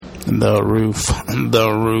The roof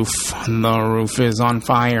is on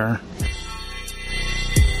fire.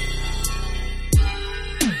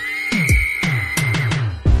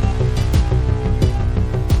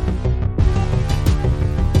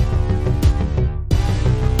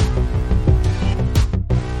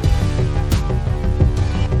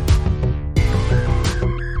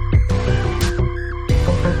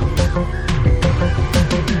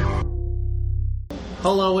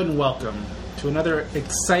 Hello and welcome to another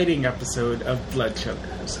exciting episode of Blood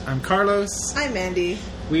Chokers. I'm Carlos. I'm Mandy.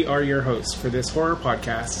 We are your hosts for this horror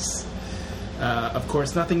podcast. Of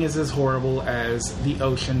course, nothing is as horrible as the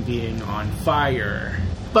ocean being on fire.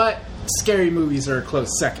 But scary movies are a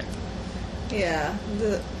close second. Yeah.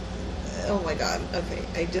 Oh my god. Okay.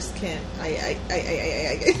 I just can't.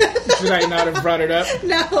 Should I not have brought it up?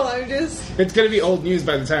 No, I'm just... It's going to be old news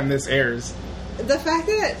by the time this airs. The fact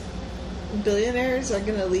that billionaires are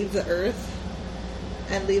going to leave the earth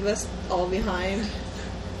and leave us all behind,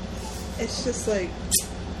 it's just like...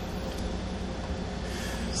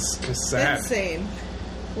 It's just sad. Insane.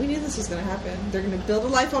 We knew this was going to happen. They're going to build a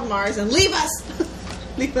life on Mars and leave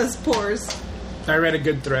us! Leave us poors. I read a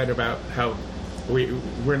good thread about how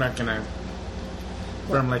we're not going to...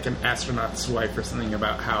 From like an astronaut's wife or something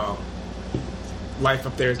about how life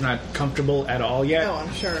up there is not comfortable at all yet. Oh,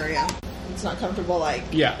 I'm sure, yeah. It's not comfortable, like...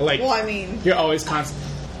 Yeah, like... Well, I mean... You're always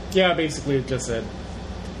Yeah, basically it just said...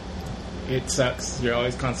 It sucks. You're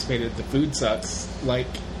always constipated. The food sucks. Like...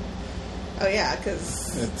 Oh, yeah,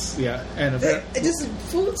 because... It's... Yeah, and... Does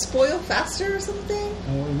food spoil faster or something?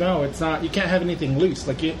 Well, no, it's not. You can't have anything loose.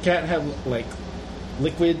 Like, you can't have, like,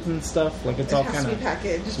 liquids and stuff. Like, it's all kind of... It has to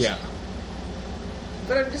be packaged. Yeah.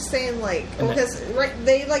 But I'm just saying, like... Because, right,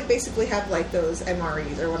 they, like, basically have, like, those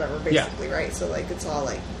MREs or whatever, basically, yeah. Right? So, like, it's all,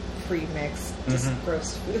 like... pre-mixed, just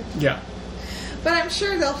gross food. Yeah. But I'm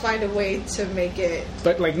sure they'll find a way to make it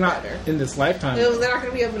But, like, not better. In this lifetime. No, they're not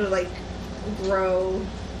going to be able to, like, grow...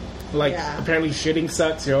 Like, apparently shitting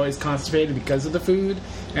sucks. You're always constipated because of the food.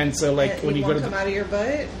 And so, like, when you go to come out of your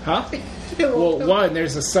butt? Huh? Well, one,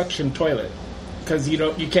 there's a suction toilet. Because you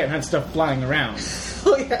can't have stuff flying around.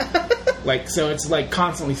 Oh, yeah. Like, so it's, like,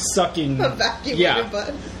 constantly sucking... A vacuum in your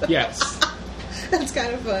butt? Yes. That's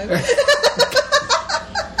kind of fun.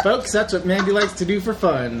 Folks, that's what Mandy likes to do for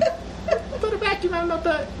fun. Put a vacuum on my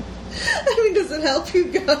butt. I mean, does it help you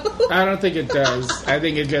go? I don't think it does. I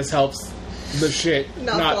think it just helps the shit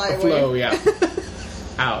not the flow, yeah.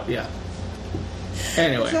 Out, yeah.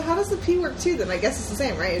 Anyway. So how does the pee work too then? I guess it's the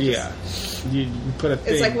same, right? Yeah. You put a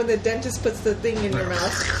thing. It's like when the dentist puts the thing in your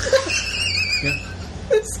mouth. Yeah.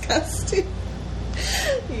 Disgusting.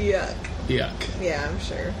 Yuck. Yeah, I'm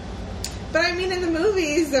sure. But I mean, in the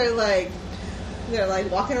movies, they're like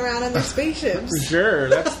walking around in their spaceships. Sure,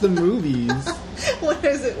 that's the movies. What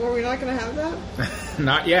is it? Were we not going to have that?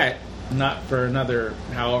 Not yet. Not for another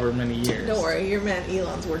however many years. Don't worry, your man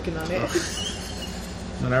Elon's working on it.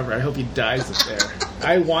 Whatever, I hope he dies up there.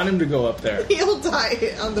 I want him to go up there. He'll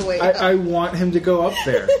die on the way up. I want him to go up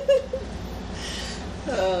there.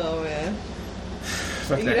 Oh, man.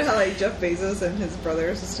 You know how, like, Jeff Bezos and his brother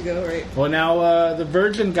are supposed to go, right? Well, now the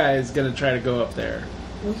Virgin guy is going to try to go up there.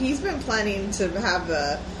 Well, he's been planning to have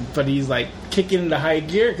a... But he's, like, kicking into high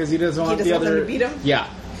gear because he doesn't want the other... want them to beat him? Yeah.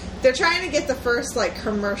 They're trying to get the first, like,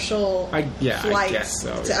 commercial flights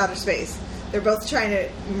to outer space. They're both trying to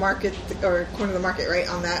market, or corner the market, right,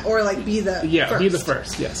 on that. Or, like, be the first. Be the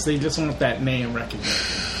first, yes. They just want that name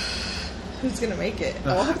recognition. Who's going to make it?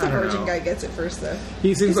 I hope the Virgin guy gets it first, though.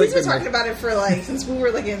 He seems like... He's been talking about it for, like, since we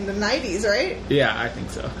were, like, in the 90s, right? Yeah, I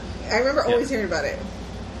think so. I remember always hearing about it.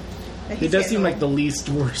 He does seem like the least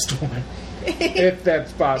worst one. If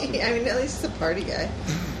that's possible. I mean, at least he's a party guy.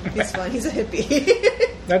 He's fun. He's a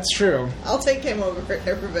hippie. That's true. I'll take him over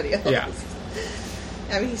everybody else. Yeah.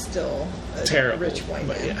 I mean, he's still a terrible rich white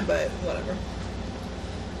man, but whatever.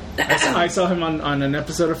 I saw him on an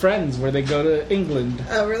episode of Friends where they go to England.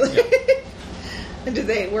 Oh, really? Yeah.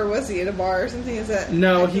 And where was he? At a bar or something? Is that?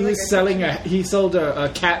 No, he was selling he sold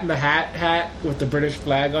a Cat in the hat with the British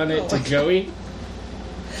flag on it to Joey.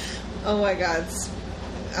 Oh my god.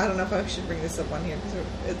 I don't know if I should bring this up on here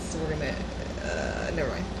because we're gonna never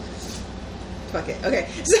mind. Fuck it. Okay.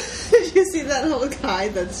 So did you see that whole guy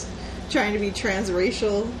that's trying to be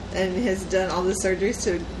transracial and has done all the surgeries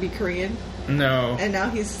to be Korean? No. And now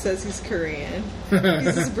he says he's Korean.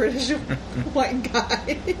 He's this British white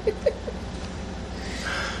guy.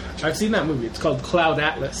 I've seen that movie. It's called Cloud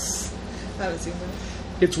Atlas. I haven't seen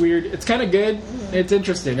that. It's weird. It's kind of good. Mm-hmm. It's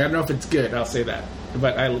interesting. I don't know if it's good. I'll say that.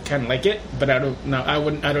 But I kind of like it. But I don't know.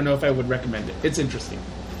 I don't know if I would recommend it. It's interesting.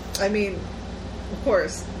 I mean, of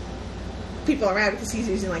course, people are mad because he's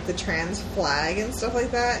using like the trans flag and stuff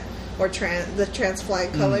like that. or the trans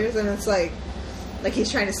flag colors, and it's like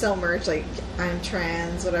he's trying to sell merch, like, I'm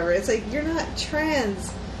trans, whatever. It's like, you're not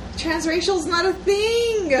trans. Transracial's not a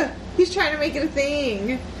thing. He's trying to make it a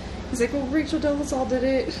thing. He's like, well, Rachel Dolezal did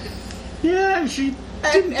it. Yeah,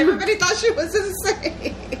 and everybody thought she was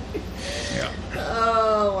insane. Yeah.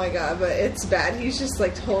 Oh my god, but it's bad. He's just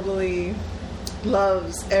like totally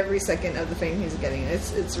loves every second of the fame he's getting.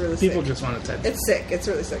 It's really sick. People just want attention. It's sick. It's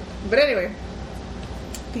really sick. But anyway,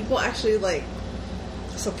 people actually like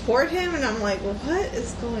support him, and I'm like, well, what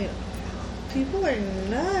is going on? People are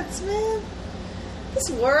nuts, man. This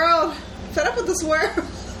world. I'm fed up with this world.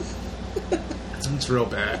 It's real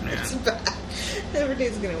bad, man. It's bad. Every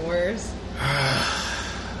day's getting worse.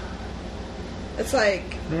 It's like,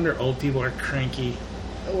 No wonder old people are cranky.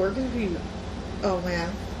 we're gonna be. Oh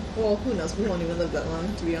man. Well, who knows? We won't even live that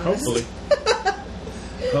long, to be honest. Hopefully.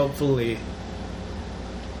 Hopefully.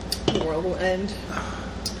 The world will end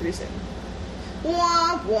pretty soon.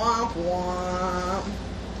 Womp womp womp.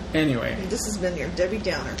 Anyway. This has been your Debbie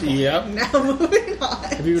Downer. Point. Yep. Now moving on.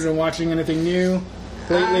 Have you been watching anything new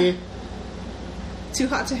lately? Too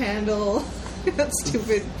Hot to Handle. That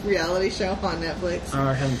stupid reality show on Netflix.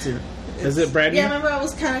 I haven't seen it. Is it brand new? Yeah, remember I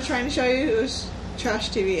was kind of trying to show you, it was trash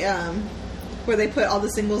TV, where they put all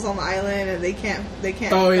the singles on the island and they can't.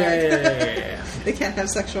 Oh yeah. They can't have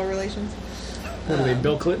sexual relations. What are they,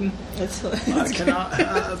 Bill Clinton? It's I cannot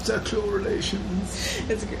have sexual relations.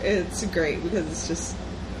 It's great because it's just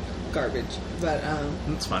garbage, but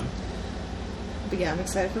It's fun. But yeah, I'm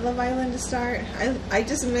excited for Love Island to start. I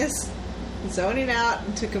just miss zoning out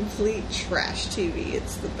into complete trash TV.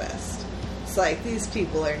 It's the best. It's like, these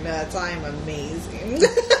people are nuts. I'm amazing.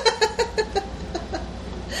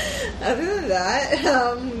 Other than that,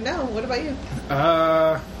 no. What about you?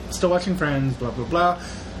 Still watching Friends, blah, blah, blah.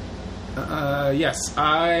 Yes,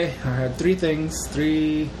 I had 3 things.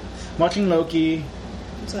 Watching Loki.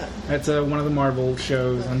 What's that? That's one of the Marvel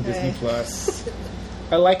shows on Okay. Disney Plus.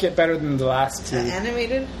 I like it better than the last 2.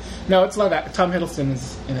 Animated? No, it's like that. Tom Hiddleston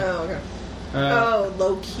is in it. Oh, okay.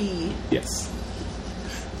 Low key. Yes.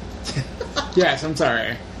 Yes, I'm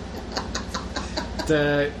sorry.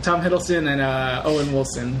 The Tom Hiddleston and Owen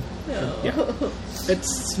Wilson. No. Yeah.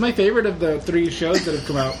 It's my favorite of the 3 shows that have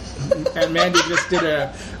come out. And Mandy just did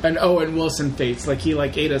an Owen Wilson face, like he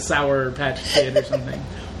ate a Sour Patch Kid or something.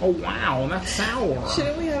 Oh wow, that's sour.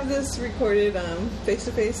 Shouldn't we have this recorded face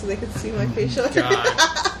to face so they could see my facial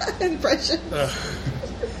impression?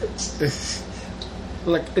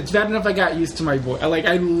 Look, it's bad enough I got used to my voice.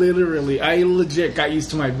 I legit got used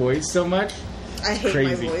to my voice so much. I hate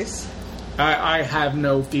crazy. my voice. I have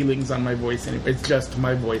no feelings on my voice anymore. It's just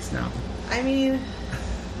my voice now. I mean,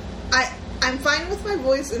 I'm fine with my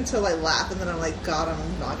voice until I laugh, and then I'm like, God, I'm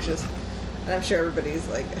obnoxious. And I'm sure everybody's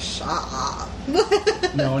like, shut up.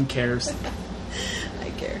 No one cares. I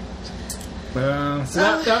care.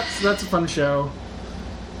 That's a fun show.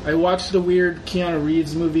 I watched the weird Keanu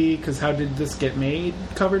Reeves movie, because How Did This Get Made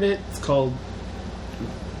covered it. It's called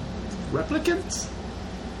Replicants?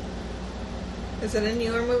 Is it a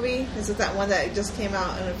newer movie? Is it that one that just came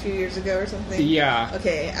out a few years ago or something? Yeah.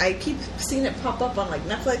 Okay, I keep seeing it pop up on like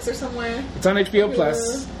Netflix or somewhere. It's on HBO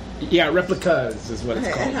Plus. Yeah, Replicas is what it's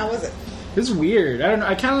called. And how was it? It was weird. I don't know.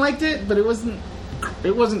 I kind of liked it, but it wasn't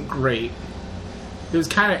great. It was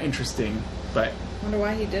kind of interesting, but I wonder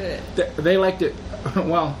why he did it. they liked it.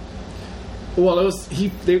 Well,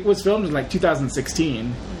 it was filmed in like 2016.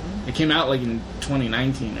 Mm-hmm. It came out like in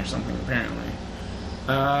 2019 or something apparently.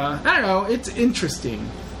 I don't know. It's interesting.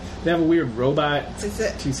 They have a weird robot. Is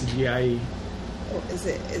it too CGI? Is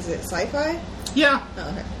it sci-fi? Yeah. Oh,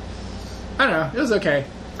 okay. I don't know. It was okay.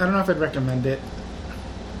 I don't know if I'd recommend it.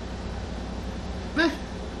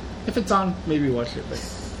 If it's on, maybe watch it, but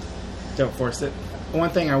don't force it. One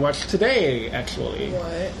thing I watched today, actually.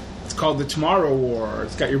 What? It's called The Tomorrow War.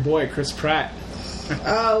 It's got your boy, Chris Pratt.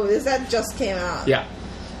 Oh, is that just came out? Yeah.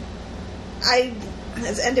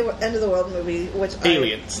 It's end of the world movie, which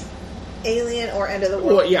Aliens. Alien or End of the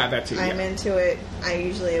World. Well, yeah, that too. I'm into it. I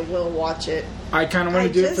usually will watch it. I kind of want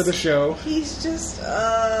to do it for the show. He's just,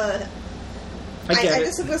 I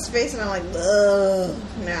just look at his face and I'm like, ugh,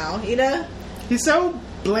 now, you know? He's so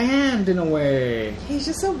bland in a way. He's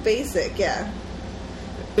just so basic, yeah.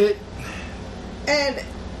 And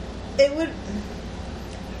it would...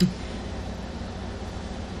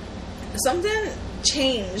 Something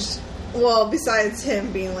changed. Well, besides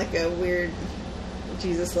him being like a weird,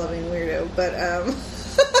 Jesus-loving weirdo, but,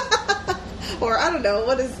 or I don't know,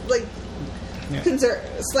 what is, like,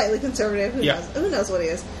 slightly conservative, who knows? Who knows what he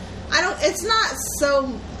is? It's not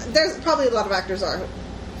so, there's probably a lot of actors are,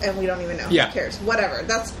 and we don't even know. Yeah. Who cares? Whatever.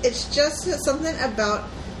 It's just something about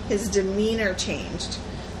his demeanor changed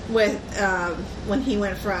with when he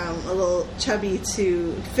went from a little chubby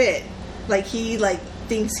to fit. Like he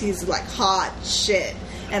thinks he's like hot shit,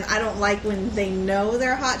 and I don't like when they know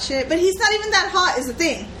they're hot shit. But he's not even that hot. Is the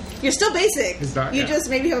thing. You're still basic. He's not, you just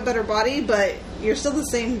maybe have a better body, but you're still the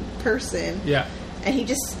same person. Yeah. And he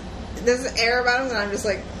just there's an air about him that I'm just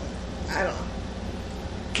like, I don't know.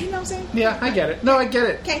 You know what I'm saying? Yeah, I get it. No, I get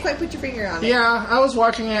it. Can't quite put your finger on it. Yeah, I was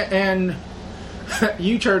watching it, and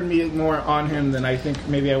you turned me more on him than I think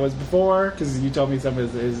maybe I was before, because you told me some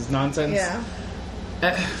of his nonsense. Yeah.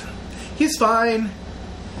 He's fine.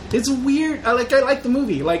 It's weird. I like the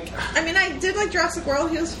movie. Like, I mean, I did like Jurassic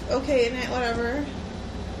World. He was okay in it, whatever.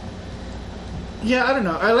 Yeah, I don't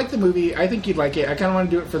know. I like the movie. I think you'd like it. I kind of want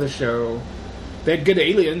to do it for the show. They had good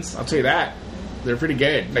aliens, I'll tell you that. They're pretty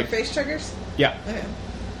good. Like face chuggers? Yeah. Okay.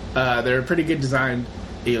 They're pretty good designed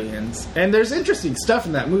aliens. And there's interesting stuff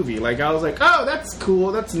in that movie. Like, I was like, oh, that's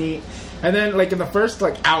cool, that's neat. And then, like, in the first,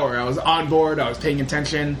 like, hour, I was on board, I was paying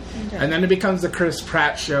attention. Okay. And then it becomes the Chris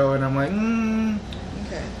Pratt show, and I'm like,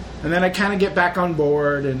 Okay. And then I kind of get back on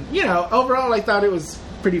board, and, you know, overall, I thought it was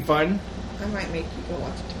pretty fun. I might make you go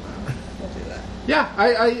watch it tomorrow. We'll do that. Yeah,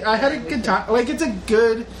 I had a good time. Like, it's a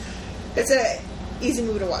good... It's a easy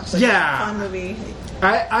movie to watch. Like, yeah. Fun movie.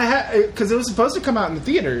 I had... Because it was supposed to come out in the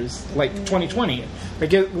theaters, like, 2020.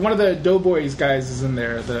 Like, one of the Doughboys guys is in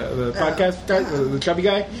there, the podcast guy, the chubby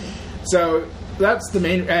guy. So, that's the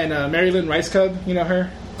main... And Mary Lynn Rice Cub, you know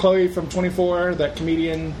her? Chloe from 24, that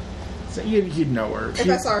comedian... So you'd know her. If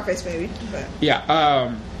I saw her face, maybe. But. Yeah.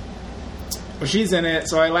 Well, she's in it,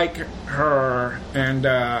 so I like her, and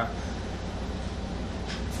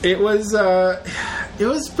it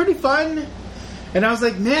was pretty fun. And I was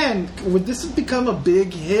like, man, would this have become a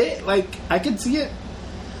big hit? Like, I could see it.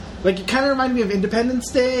 Like, it kind of reminded me of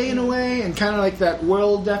Independence Day in a way, and kind of like that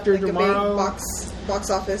World After like Tomorrow. A big box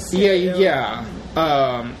office. Yeah.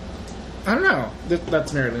 I don't know.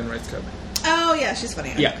 That's Mary Lynn Rice Cub. Oh, yeah, she's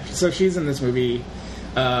funny. Yeah, so she's in this movie.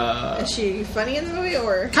 Is she funny in the movie,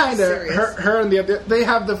 or kind of? Her and the other, they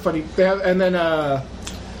have the funny. They have, and then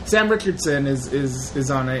Sam Richardson is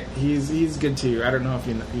on it. He's good too. I don't know if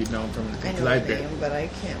you know him from. I know the name, but I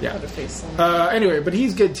can't put a face on it. Anyway, but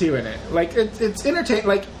he's good too in it. Like it's entertaining.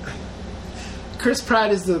 Like Chris Pratt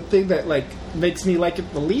is the thing that like makes me like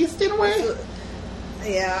it the least in a way.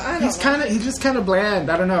 Yeah, I don't know. He's just kind of bland.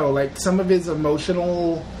 I don't know. Like some of his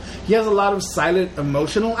emotional. He has a lot of silent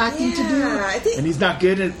emotional acting to do, and he's not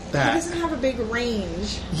good at that. He doesn't have a big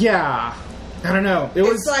range. Yeah. I don't know.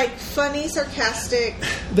 It's like funny, sarcastic.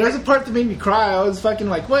 There's a part that made me cry. I was fucking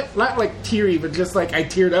like, what? Not like teary, but just like I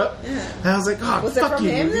teared up. Yeah. And I was like, oh, was fuck it from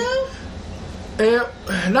you, him, movie. though?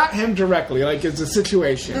 Not him directly. Like, it's a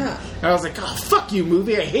situation. Uh-huh. And I was like, oh, fuck you,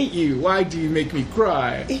 movie. I hate you. Why do you make me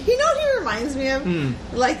cry? You know what he reminds me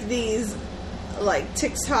of? Like these... like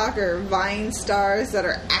TikTok or Vine stars that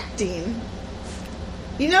are acting.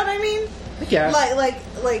 You know what I mean? Yeah.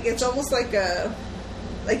 Like it's almost like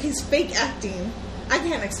he's fake acting. I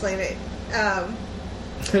can't explain it.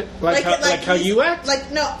 like how you act?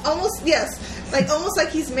 Like no, almost yes. Like almost like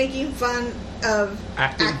he's making fun of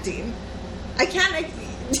acting. I can't.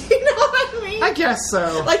 You know what I mean? I guess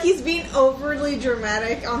so. Like he's being overly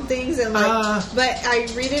dramatic on things, and like, but I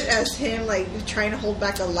read it as him like trying to hold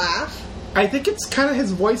back a laugh. I think it's kind of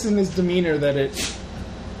his voice and his demeanor that it...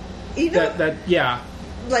 You know... That yeah.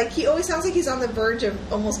 Like, he always sounds like he's on the verge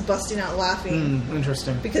of almost busting out laughing.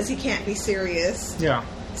 Interesting. Because he can't be serious. Yeah.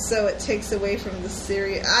 So it takes away from the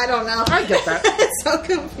serious... I don't know. I get that. It's so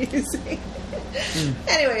confusing.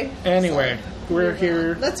 Anyway. We're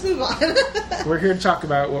here... Let's move on. We're here to talk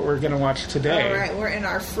about what we're going to watch today. Alright, we're in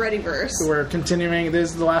our Freddyverse. We're continuing...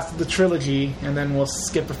 This is the last of the trilogy, and then we'll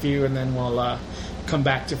skip a few, and then we'll... come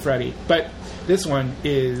back to Freddy. But this one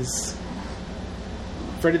is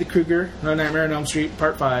Freddy the Krueger, No Nightmare on Elm Street,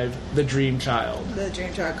 Part 5, The Dream Child. The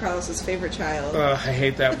Dream Child, Carlos's favorite child. Ugh, I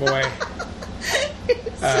hate that boy.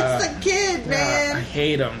 He's just a kid, man. I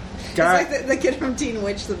hate him. God. It's like the kid from Teen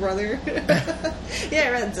Witch, the brother.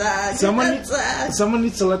 Yeah, Red Dog. Someone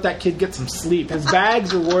needs to let that kid get some sleep. His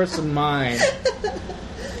bags are worse than mine.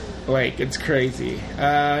 Like, it's crazy.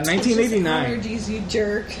 1989. Allergies, you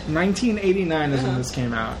jerk. 1989 is when this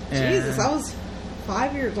came out. Jesus, I was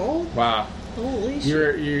 5 years old. Wow. Holy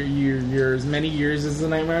shit. You're as many years as the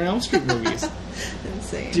Nightmare on Elm Street movies.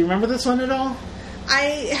 Insane. Do you remember this one at all?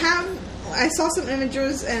 I saw some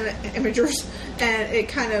images, and it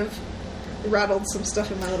kind of rattled some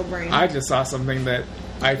stuff in my little brain. I just saw something that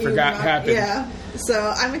I forgot happened. Yeah.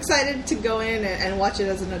 So I'm excited to go in and watch it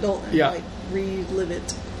as an adult and like relive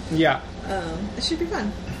it. Yeah. It should be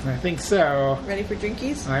fun. I think so. Ready for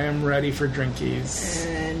drinkies? I am ready for drinkies.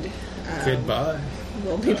 And Goodbye.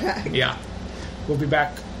 We'll be back. Yeah. We'll be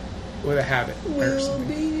back with a habit. We'll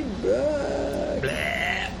be back.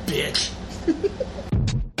 Blah, bitch.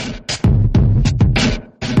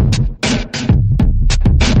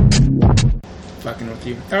 Fucking with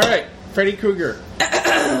you. Alright. Freddy Krueger.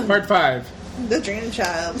 Part 5. The Dream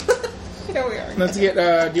Child. Here we are. Let's get,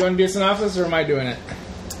 do you want to do a synopsis or am I doing it?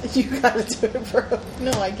 You gotta do it, bro.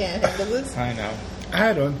 No, I can't handle this. I know.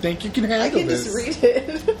 I don't think you can handle I can this. just read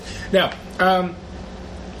it. No.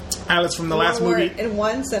 Alice from the last One movie. word, in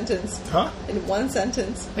one sentence. Huh? In one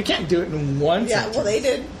sentence. I can't do it in one Yeah, sentence. well, they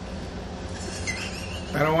did.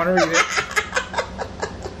 I don't want to read it.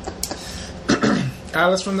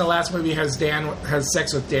 Alice from the last movie has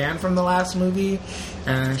sex with Dan from the last movie,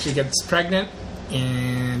 and she gets pregnant,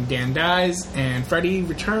 and Dan dies, and Freddy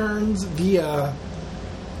returns via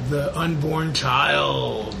the unborn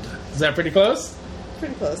child. Is that pretty close?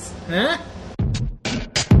 Pretty close. Eh?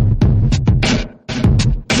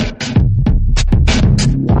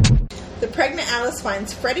 The pregnant Alice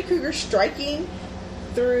finds Freddy Krueger striking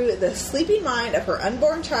through the sleeping mind of her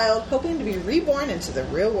unborn child, hoping to be reborn into the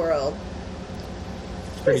real world.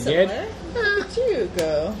 Pretty good. Similar. Look at you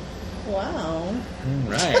go. Wow.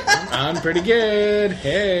 Right. I'm pretty good.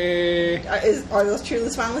 Hey. Are those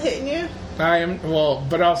truths finally hitting you? I am, well,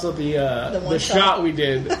 but also the one shot shot. we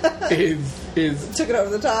did is Took it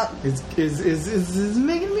over the top. is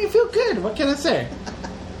making me feel good. What can I say?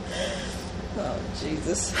 Oh,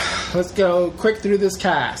 Jesus. Let's go quick through this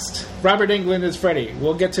cast. Robert Englund is Freddy.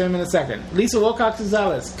 We'll get to him in a second. Lisa Wilcox is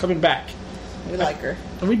Alice, coming back. We like her.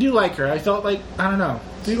 And we do like her. I felt like, I don't know.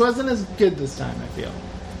 She wasn't as good this time, I feel.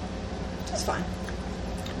 That's fine.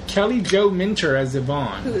 Kelly Jo Minter as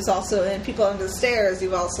Yvonne. Who is also in People Under the Stairs.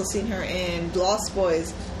 You've also seen her in Lost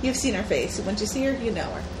Boys. You've seen her face. Once you see her, you know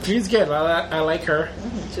her. She's good. I like her.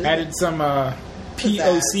 She's Added good. some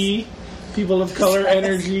POC, People of Color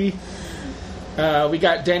energy. We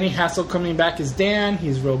got Danny Hassel coming back as Dan.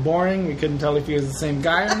 He's real boring. We couldn't tell if he was the same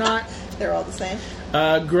guy or not. They're all the same.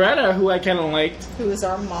 Greta, who I kind of liked. Who is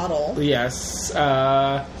our model. Yes.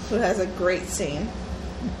 Who has a great scene.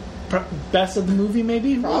 Best of the movie,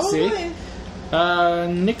 maybe? Probably. We'll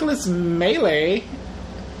see. Nicholas Melee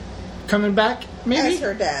coming back, maybe? As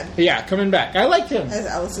her dad. Yeah, coming back. I liked him. As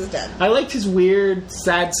Alice's dad. I liked his weird,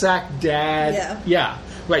 sad sack dad. Yeah. Yeah.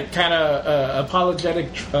 Like, kind of apologetic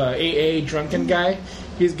AA drunken guy.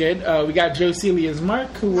 He's good. We got Joe Seeley as Mark,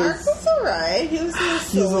 who Mark was alright. He was a little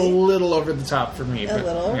silly. He's a little over the top for me. A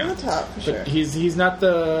little over the top, for sure. But he's not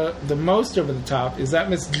the most over the top. Is that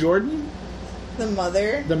Miss Jordan? The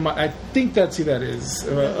mother. I think that's who that is.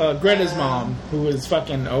 Greta's mom, who is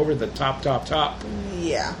fucking over the top.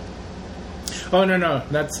 Yeah. Oh no,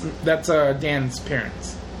 that's Dan's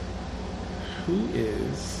parents. Who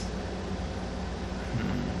is?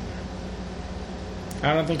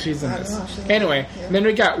 I don't think she's in this. Anyway, then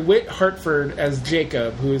we got Whit Hartford as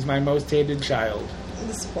Jacob, who is my most hated child.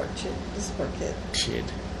 This poor kid. Chid.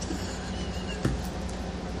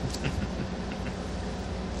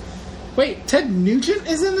 Wait, Ted Nugent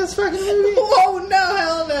is in this fucking movie? Oh no,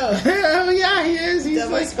 hell no. Oh yeah, he is. He's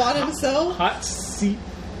Devil like Spawn himself. hot seat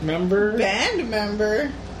member. Band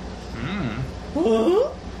member. Mm.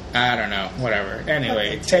 Huh? I don't know. Whatever.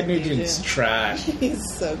 Anyway, Fucking Ted Ted Nugent's Nugent. trash.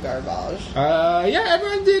 He's so garbage. Yeah,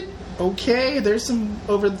 everyone did okay. There's some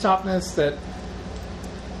over the topness that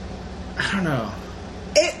I don't know.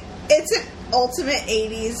 It's an ultimate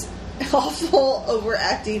 80s awful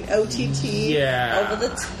overacting OTT. Yeah. Over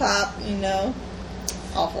the top, you know.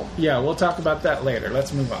 Awful. Yeah, we'll talk about that later.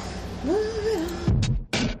 Let's move on.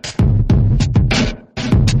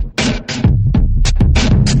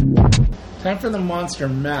 Time for the Monster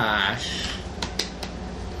Mash.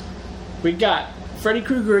 We got Freddy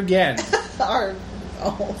Krueger again. Our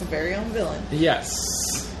very own villain.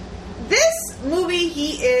 Yes. This movie,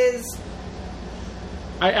 he is...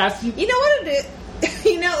 I asked you... You know what it is?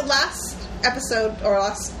 You know, last episode, or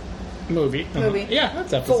last Movie. Yeah,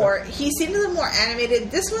 that's episode 4, he seemed a little more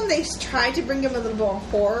animated. This one, they tried to bring him a little more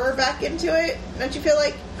horror back into it. Don't you feel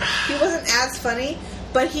like he wasn't as funny?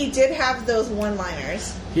 But he did have those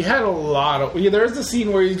one-liners. He had a lot of... There's a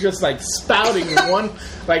scene where he's just, like, spouting one...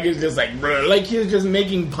 Like, he's just like... Like, he was just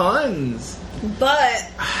making puns. But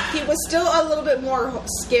he was still a little bit more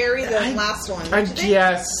scary than last one. I don't you think?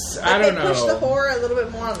 guess. I don't know. They pushed the horror a little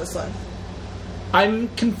bit more on this one. I'm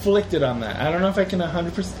conflicted on that. I don't know if I can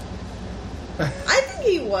 100%... I think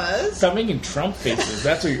he was. Stop making Trump faces.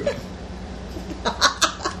 That's what you're...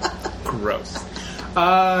 Gross.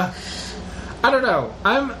 I don't know.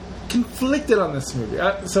 I'm conflicted on this movie.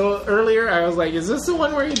 So earlier I was like, is this the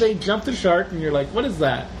one where they jump the shark? And you're like, what is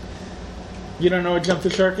that? You don't know what Jump the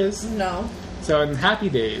Shark is? No. So in Happy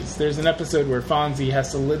Days, there's an episode where Fonzie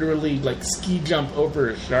has to literally like ski jump over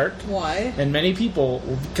a shark. Why? And many people,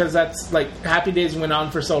 because that's like Happy Days went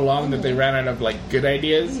on for so long that they ran out of like good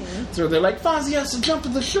ideas. So they're like, Fonzie has to jump to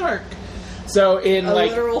the shark. So in a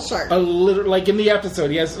like literal shark. Like in the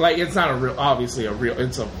episode, he has like it's not a real, obviously a real,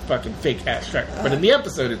 it's a fucking fake ass shark. But in the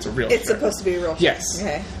episode, it's a real. It's shark. supposed to be a real shark. Yes.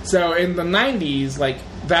 Okay. So in the 90s, like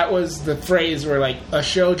that was the phrase where like a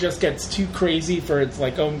show just gets too crazy for its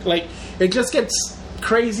like own, like it just gets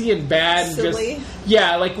crazy and bad and Silly. just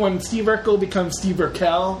yeah, like when Steve Urkel becomes Steve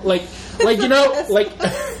Urkel, like you know, like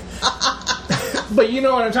but you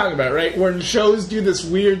know what I'm talking about, right? When shows do this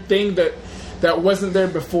weird thing that wasn't there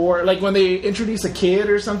before, like when they introduce a kid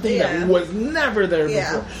or something that was never there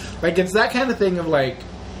before. Like it's that kind of thing of like,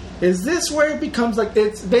 is this where it becomes like,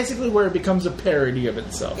 it's basically where it becomes a parody of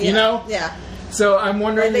itself, you know? Yeah. So I'm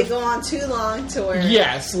wondering Or they go on too long to where...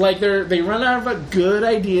 Yes, like they run out of good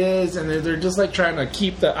ideas and they're just like trying to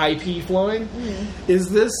keep the IP flowing.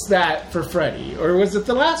 Is this that for Freddy? Or was it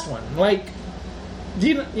the last one? Like,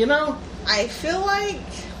 do you know? I feel like...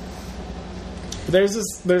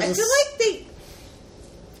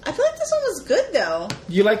 I feel like this one was good, though.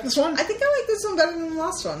 You like this one? I think I like this one better than the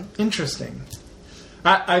last one. Interesting.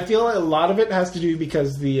 I feel like a lot of it has to do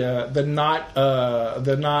because the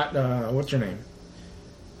what's her name?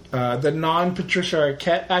 The non-Patricia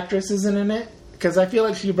Arquette actress isn't in it. Because I feel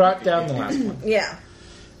like she brought down the last one. Yeah.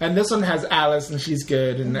 And this one has Alice, and she's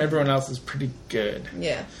good, and everyone else is pretty good.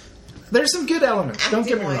 Yeah. There's some good elements. Don't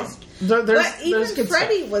get me wrong. But even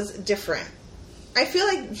Freddy was different. I feel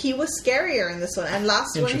like he was scarier in this one, and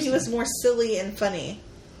last one he was more silly and funny.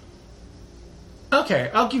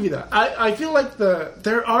 Okay, I'll give you that. I feel like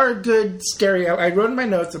there are good scary... I wrote in my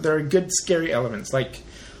notes that there are good scary elements. Like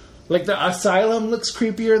the asylum looks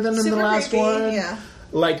creepier than in the last one. Yeah.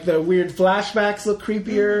 Like the weird flashbacks look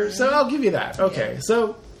creepier. So I'll give you that. Okay,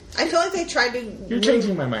 so... I feel like they tried to... You're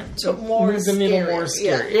changing my mind. So move the needle more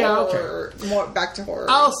scary. Yeah, okay. More back to horror.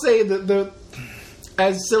 I'll say that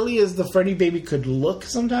as silly as the Freddy baby could look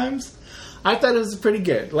sometimes, I thought it was pretty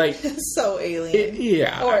good. Like so alien.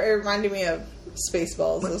 Yeah. Or it reminded me of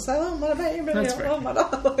Spaceballs. Asylum, what about you? That's right. Oh, my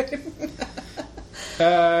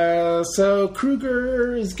God. So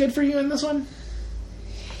Kruger is good for you in this one?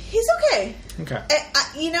 He's okay. Okay.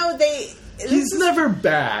 He's never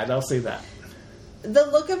bad, I'll say that. The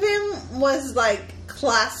look of him was like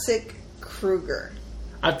classic Kruger.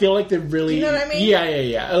 I feel like they really... You know what I mean?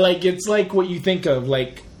 Yeah. Like, it's like what you think of,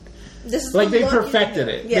 like... This is like, they perfected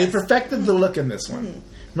it. Yes. They perfected the look in this one.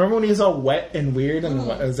 Remember when he was all wet and weird? And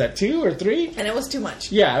what, was that 2 or 3? And it was too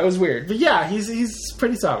much. Yeah, it was weird. But yeah, he's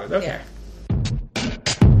pretty solid. Okay.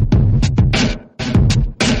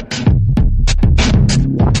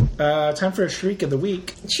 Yeah. Time for a Shriek of the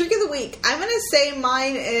Week. Shriek of the Week. I'm going to say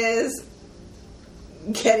mine is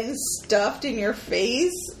getting stuffed in your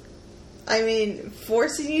face. I mean,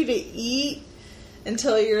 forcing you to eat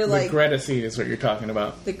until you're like... The Greta scene is what you're talking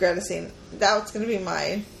about. The Greta scene. That's going to be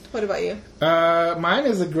mine. What about you? Mine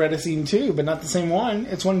is a Greta scene too, but not the same one.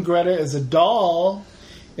 It's when Greta is a doll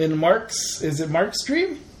in Mark's... Is it Mark's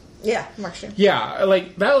Dream? Yeah, Mark's Dream. Yeah,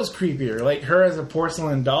 like, that was creepier. Like, her as a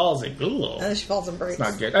porcelain doll is like, ooh. And then she falls and breaks.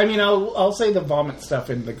 It's not good. I mean, I'll say the vomit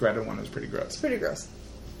stuff in the Greta one is pretty gross. It's pretty gross.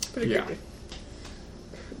 Pretty creepy.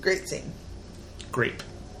 Great scene. Grape.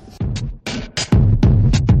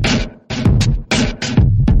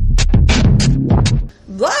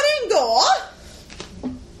 Blood and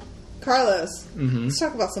gore. Carlos, let's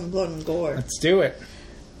talk about some blood and gore. Let's do it.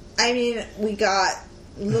 I mean, we got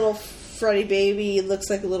little Freddy baby. He looks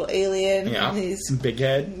like a little alien. Yeah, he's big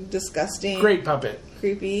head. Disgusting. Great puppet.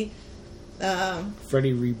 Creepy.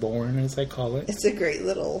 Freddy Reborn, as I call it. It's a great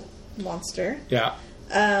little monster. Yeah.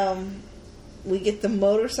 We get the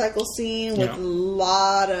motorcycle scene with a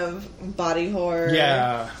lot of body horror.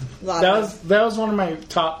 Yeah. That was one of my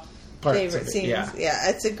top parts favorite scenes. Yeah,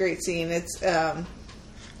 it's a great scene. It's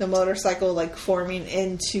the motorcycle like forming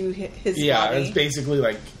into his body. Yeah, it's basically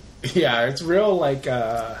like it's real like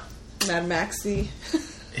Mad Maxy.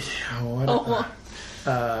 Yeah, what?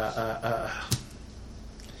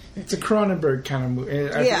 It's a Cronenberg kind of movie.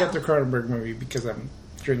 I forget the Cronenberg movie because I'm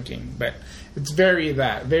drinking, but it's very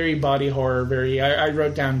body horror. I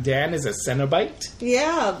wrote down Dan is a Cenobite.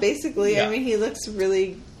 Yeah, basically. Yeah. I mean, he looks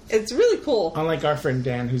really. It's really cool. Unlike our friend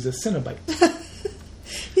Dan, who's a Cenobite.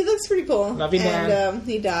 He looks pretty cool. Love you, Dan. And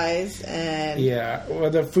he dies. And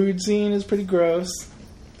the food scene is pretty gross.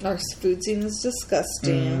 Our food scene is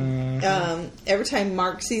disgusting. Mm-hmm. Every time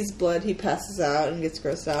Mark sees blood, he passes out and gets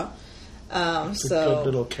grossed out. It's a good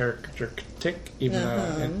little character tick, even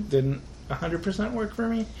though it didn't 100% work for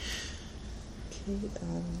me.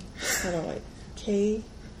 Hold on, wait. K.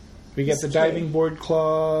 We got the diving board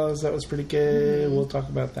claws. That was pretty good. We'll talk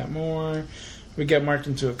about that more. We got marked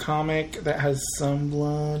into a comic that has some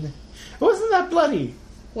blood. It wasn't that bloody.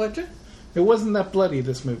 What? It wasn't that bloody,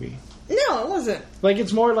 this movie. No, it wasn't. Like,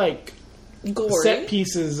 it's more like Gory. set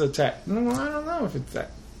pieces attack. No, I don't know if it's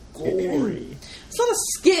that gory. It's a lot of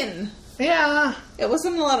skin. Yeah. It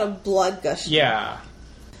wasn't a lot of blood gushing. Yeah.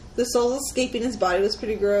 The soul escaping his body was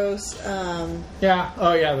pretty gross. Yeah.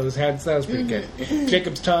 Oh, yeah, those heads. That was pretty good.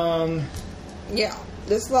 Jacob's tongue. Yeah.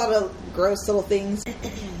 There's a lot of gross little things.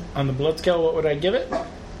 On the blood scale, what would I give it?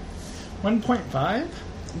 1.5?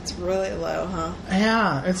 It's really low, huh?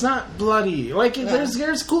 Yeah, it's not bloody. Like,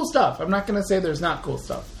 there's cool stuff. I'm not going to say there's not cool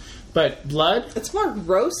stuff. But blood? It's more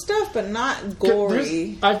gross stuff, but not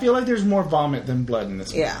gory. I feel like there's more vomit than blood in this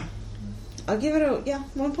movie. Yeah. I'll give it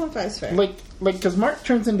 1.5 is fair. Like, because Mark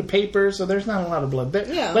turns into paper, so there's not a lot of blood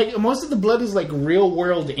there. Yeah. Like, most of the blood is, like,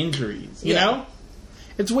 real-world injuries, you know?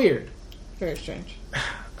 It's weird. Very strange.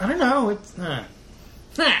 I don't know. It's...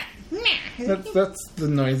 That's the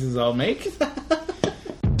noises I'll make.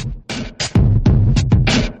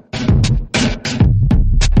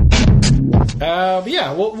 But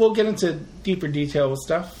yeah, we'll get into deeper detail with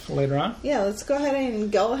stuff later on. Yeah, let's go ahead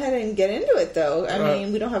and get into it, though. I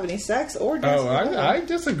mean, we don't have any sex or dance. Oh, I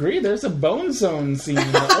disagree. There's a bone zone scene.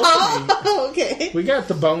 In the opening. Okay. We got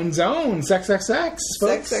the bone zone. Sex.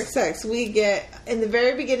 Sex. We get, in the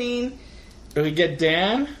very beginning... We get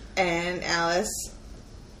Dan... And Alice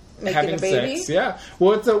making having a baby. Sex, yeah.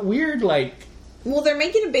 Well, it's a weird, like... Well, they're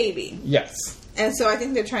making a baby. Yes. And so I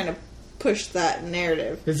think they're trying to push that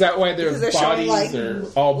narrative. Is that why their bodies are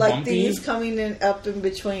all like bumpy? these coming in up in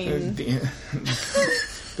between.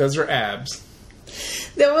 Those are abs.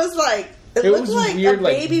 There was like... It looked like weird, a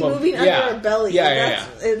baby moving under her belly. Yeah.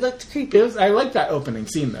 It looked creepy. I like that opening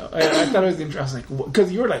scene, though. I thought it was interesting. I was like,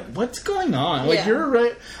 because you were like, what's going on? Like, you're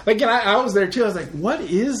right. Like, and I was there, too. I was like, what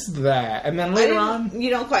is that? And then later on... You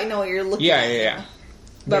don't quite know what you're looking at. Yeah.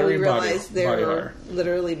 But we realized they were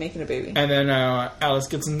literally making a baby. And then Alice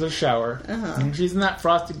gets into the shower. And she's in that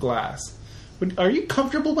frosted glass. Are you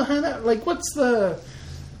comfortable behind that? Like, what's the...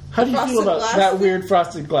 How do you feel about that weird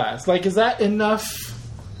frosted glass? Like, is that enough...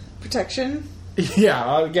 Protection? Yeah,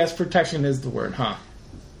 I guess protection is the word, huh?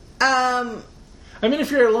 I mean,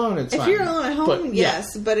 if you're alone, it's fine. If you're alone at home,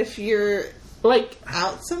 yes. But if you're like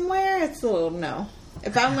out somewhere, it's a little no.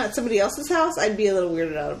 If I'm at somebody else's house, I'd be a little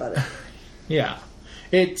weirded out about it. Yeah.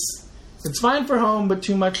 It's fine for home, but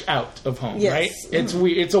too much out of home, right? It's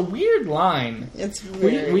weird. It's a weird line. It's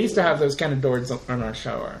weird. We used to have those kind of doors on our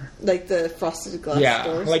shower. Like the frosted glass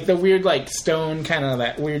doors? Like the weird, like, stone kind of,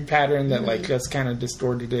 that weird pattern that, like, just kind of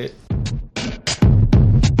distorted it.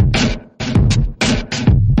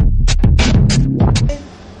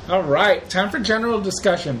 All right, time for general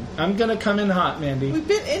discussion. I'm going to come in hot, Mandy. We've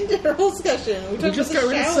been in general discussion. We just got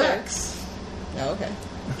rid of sex. Oh, okay.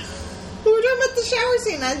 We were talking about the shower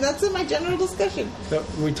scene. That's in my general discussion. So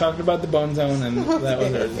we talked about the bone zone, and that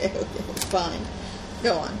was it. Okay. Fine.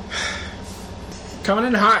 Go on. Coming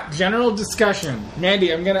in hot, general discussion.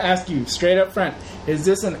 Mandy, I'm going to ask you straight up front. Is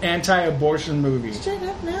this an anti-abortion movie? Straight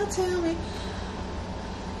up now, tell me.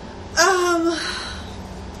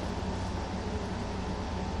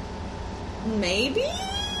 Maybe?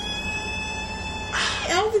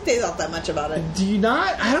 I don't think they thought that much about it. Do you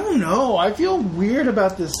not? I don't know. I feel weird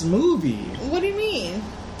about this movie. What do you mean?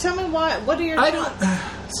 Tell me why. What are your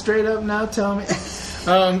thoughts? Straight up now, tell me.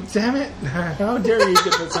 Damn it. How dare you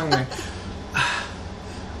get this on me?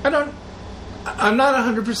 I'm not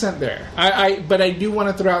 100% there. But I do want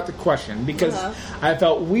to throw out the question because I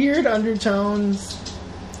felt weird undertones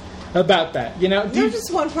about that. You know? There's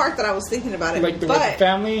just one part that I was thinking about it. Like with the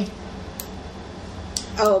family?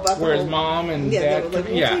 Oh, about where his mom and dad... Like,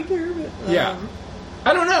 we'll take care of it. Yeah.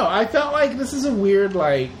 I don't know. I felt like this is a weird,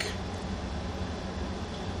 like...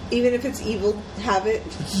 Even if it's evil, have it?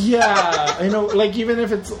 Yeah. You know, like, even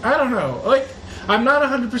if it's... I don't know. Like, I'm not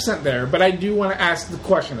 100% there, but I do want to ask the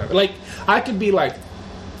question of it. Like, I could be, like,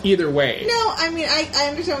 either way. No, I mean, I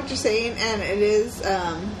understand what you're saying, and it is,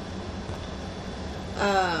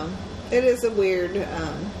 it is a weird,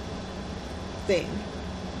 thing.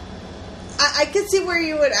 I could see where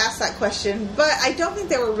you would ask that question, but I don't think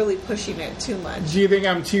they were really pushing it too much. Do you think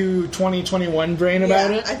I'm too 2021 brain about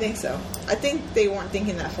it? I think so. I think they weren't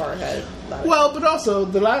thinking that far ahead about it. But also,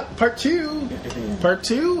 part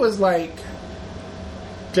two was like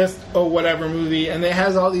just a whatever movie, and it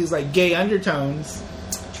has all these like gay undertones.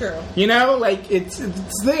 True. You know, like it's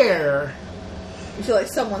there. You feel like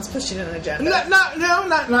someone's pushing an agenda. No,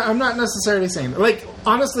 I'm not necessarily saying that. Like,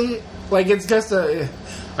 honestly, like it's just a...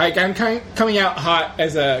 Like, I'm coming out hot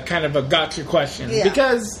as a kind of a gotcha question. Yeah.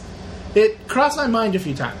 Because it crossed my mind a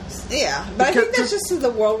few times. Yeah, but I think that's just the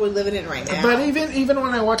world we're living in right now. But even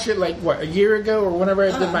when I watched it, like, what, a year ago or whenever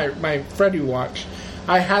I did my Freddy watch,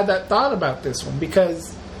 I had that thought about this one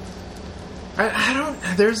because I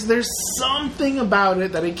don't... There's something about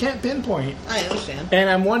it that I can't pinpoint. I understand. And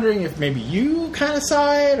I'm wondering if maybe you kind of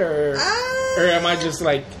saw it, or am I just,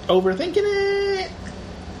 like, overthinking it?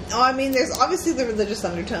 Oh, I mean, there's obviously the religious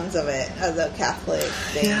undertones of it, of the Catholic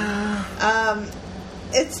thing. Yeah.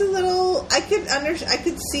 It's a little... I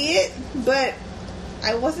could see it, but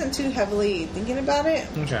I wasn't too heavily thinking about it.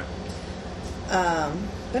 Okay.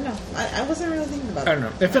 But no, I wasn't really thinking about it. I don't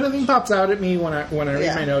know. If anything pops out at me when I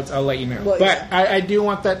read my notes, I'll let you know. Well, but I do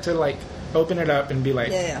want that to, like, open it up and be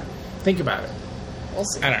like, think about it. We'll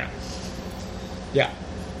see. I don't know. Yeah.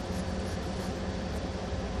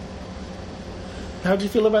 How did you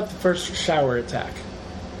feel about the first shower attack?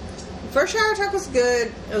 First shower attack was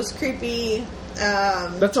good. It was creepy.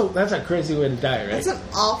 That's a crazy way to die, right? It's an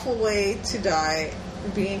awful way to die.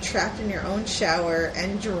 Being trapped in your own shower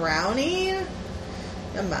and drowning.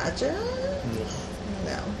 Imagine.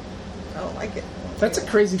 No, I don't like it. That's a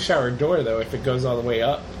crazy shower door, though, if it goes all the way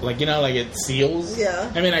up. Like, you know, like it seals.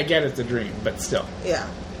 Yeah. I mean, I get it's a dream, but still. Yeah.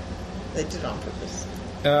 They did it on purpose.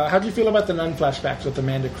 How'd you feel about the nun flashbacks with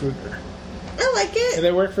Amanda Kruger? I like it. Did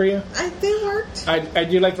they work for you? They worked. I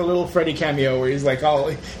do like the little Freddy cameo where he's like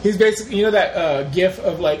he's basically, you know, that gif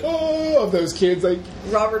of like, of those kids, like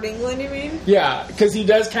Robert Englund, you mean? Yeah, because he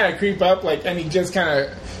does kind of creep up, like, and he just kind of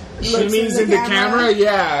shimmies in into camera.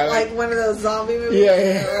 Yeah, like one of those zombie movies.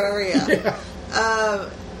 Yeah. Or whatever.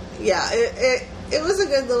 Yeah. It was a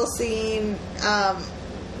good little scene.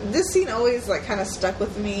 This scene always like kind of stuck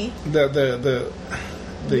with me.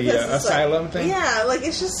 The asylum thing? Yeah, like,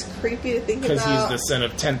 it's just creepy to think about. Because he's the son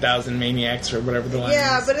of 10,000 maniacs, or whatever the line is.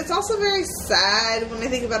 Yeah, but it's also very sad when I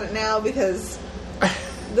think about it now, because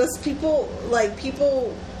those people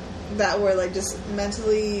that were, like, just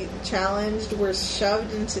mentally challenged were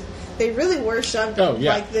shoved into... They really were shoved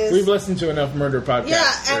like this. We've listened to enough murder podcasts.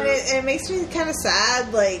 Yeah, and it makes me kind of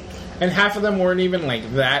sad, like... And half of them weren't even,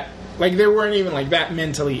 like, that... Like, they weren't even, like, that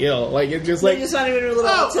mentally ill. Like, it's just, like... They're just not even a little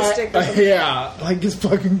autistic. Yeah, like, it's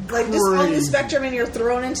fucking crazy. Like, just on the spectrum, and you're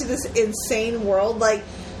thrown into this insane world. Like,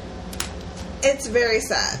 it's very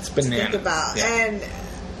sad it's bananas. to think about. Yeah. And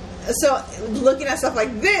so, looking at stuff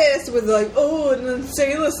like this, with, like, an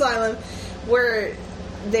insane asylum, where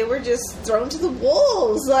they were just thrown to the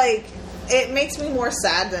wolves, like, it makes me more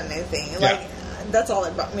sad than anything. Like, that's all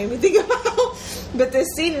it made me think about. But this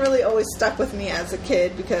scene really always stuck with me as a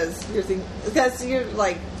kid, because you're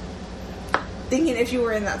like thinking, if you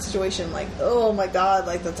were in that situation, like, oh my god,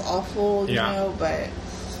 like, that's awful, you know. But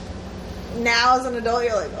now as an adult,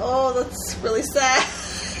 you're like, oh, that's really sad.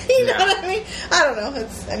 You know what I mean? I don't know.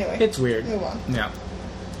 It's weird. Move on. Yeah.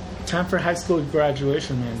 Time for high school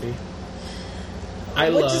graduation, Mandy.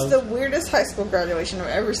 Which is the weirdest high school graduation I've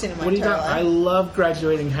ever seen in my entire life. I love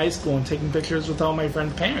graduating high school and taking pictures with all my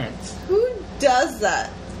friends' parents. Who does that?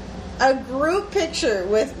 A group picture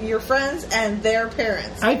with your friends and their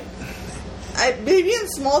parents. Maybe in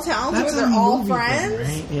small towns where they're all friends.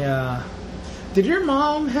 Thing, right? Yeah. Did your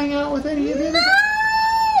mom hang out with any of them? No!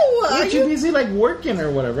 Were you busy, like, working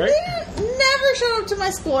or whatever, right? They never showed up to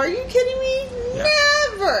my school. Are you kidding me? Yeah.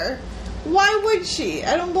 Never! Why would she?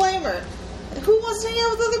 I don't blame her. Who wants to hang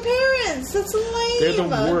out with other parents? That's lame. They're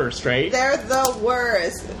the worst, right? They're the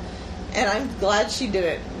worst. And I'm glad she did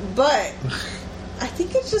it. But I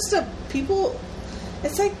think it's just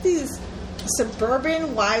it's like these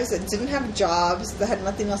suburban wives that didn't have jobs, that had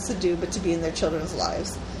nothing else to do but to be in their children's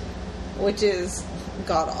lives. Which is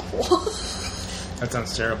god-awful. That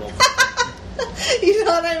sounds terrible. You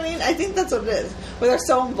know what I mean? I think that's what it is. Where they're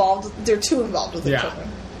too involved with their children.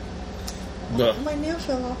 Oh, my nail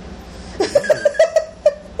fell off.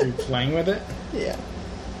 Are you playing with it? Yeah.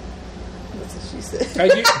 That's what she said.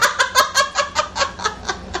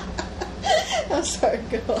 I'm sorry,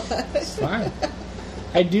 go on. It's fine.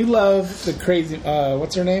 I do love the crazy...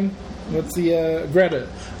 what's her name? What's the... Greta.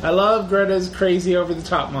 I love Greta's crazy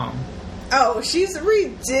over-the-top mom. Oh, she's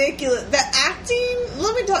ridiculous. The acting...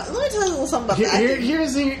 Let me tell you a little something about the acting.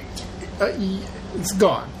 Here's the... it's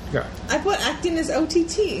gone. Go. I put acting as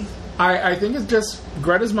OTT. I think it's just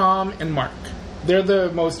Greta's mom and Mark. They're the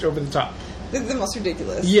most over the top. They're the most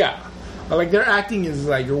ridiculous. Yeah. Like, their acting is,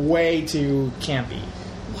 like, way too campy.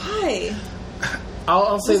 Why?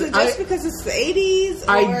 I'll say is it just because it's the 80s?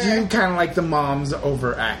 Or? I do kind of like the moms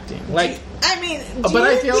overacting. Like, I mean, But do you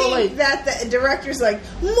I feel think like- that the director's like,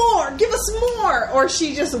 more, give us more? Or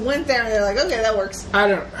she just went there and they're like, okay, that works. I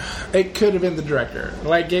don't. It could have been the director.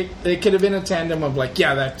 Like it could have been a tandem of like,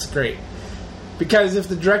 yeah, that's great. Because if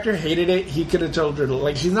the director hated it, he could have told her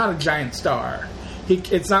like she's not a giant star.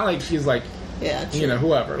 It's not like she's like, Yeah, true. you know,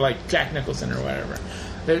 whoever, like Jack Nicholson or whatever.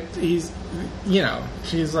 He's, you know,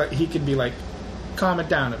 she's like he could be like, calm it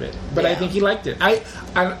down a bit. But I Yeah. think he liked it. I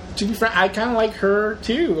to be frank, I kind of like her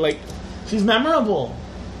too. Like she's memorable.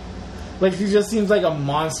 Like she just seems like a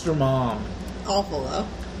monster mom. Awful, though.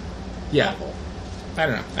 Yeah, Awful. I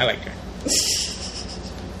don't know. I like her.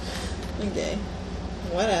 Okay.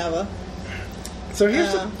 Whatever. So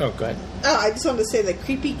here's Uh, oh, go ahead. Oh, I just wanted to say the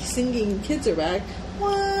creepy singing kids are back.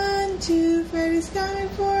 1, 2, Freddy's coming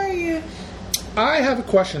for you. I have a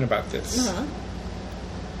question about this. Uh-huh.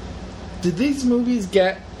 Did these movies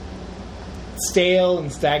get stale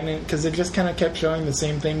and stagnant because it just kind of kept showing the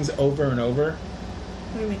same things over and over?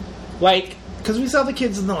 What do you mean? Like, because we saw the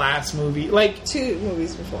kids in the last movie. Like, 2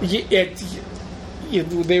 movies before.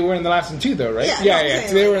 they were in the last one too, though, right? Yeah, no, yeah. I'm So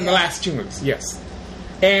saying, they like, were in the yeah. last 2 movies, yes.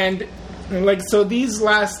 And, like, so these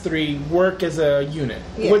last 3 work as a unit,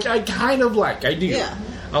 Yeah. which I kind of like. I do. Yeah.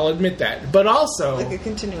 I'll admit that. But also... Like a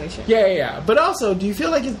continuation. Yeah. But also, do you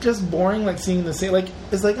feel like it's just boring, like seeing the same? Like,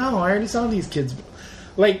 it's like, oh, I already saw these kids.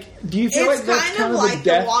 Like, do you feel It's like that's kind of the like the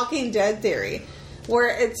death? Walking Dead theory, where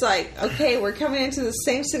it's like, okay, we're coming into the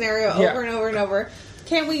same scenario Yeah. over and over and over.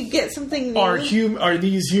 Can we get something new? Are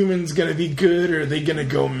these humans gonna be good, or are they gonna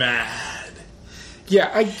go mad?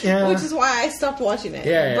 Yeah, Which is why I stopped watching it.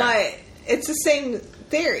 Yeah. But it's the same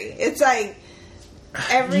theory. It's like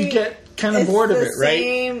every you get kind of it's bored of the it, right?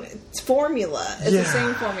 Same formula. It's Yeah. the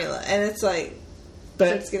same formula, and it's like, But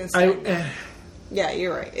it's getting stagnant. Yeah,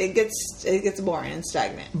 you're right. It gets boring and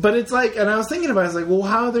stagnant. but it's like, and I was thinking about it, I was like, well,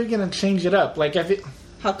 how are they gonna change it up? Like,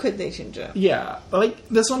 How could they change it? yeah, like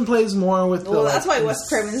this one plays more with. Well, the, that's like, why Wes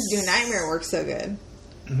Craven's New Nightmare works so good.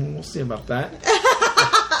 We'll see about that.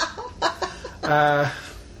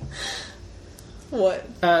 What?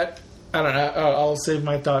 I don't know. I'll save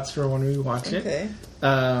my thoughts for when we watch it. Okay.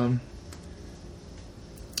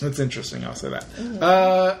 It's interesting. I'll say that.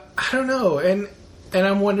 I don't know, and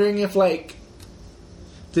I'm wondering if like,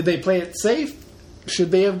 did they play it safe?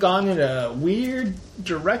 Should they have gone in a weirder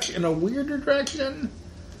direction?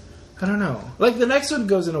 I don't know. Like the next one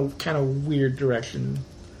goes in a kind of weird direction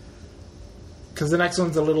because the next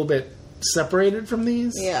one's a little bit separated from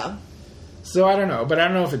these. Yeah. So I don't know, but I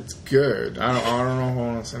don't know if it's good. I don't know if I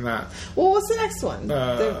want to say that. Well, what's the next one?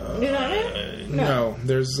 The New Nightmare? No,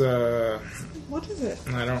 there's What is it?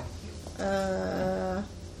 I don't.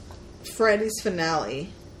 Freddy's Finale,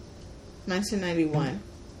 1991.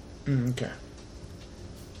 Okay.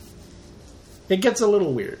 It gets a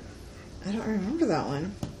little weird. I don't remember that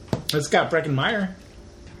one. It's got Breckenmeyer.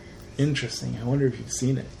 Interesting. I wonder if you've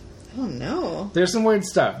seen it. I don't know. There's some weird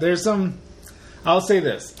stuff. There's some. I'll say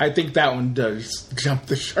this. I think that one does jump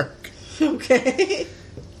the shark. Okay.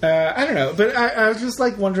 I don't know, but I was just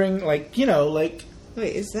like wondering, like, you know, like.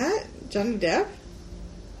 Wait, is that Johnny Depp?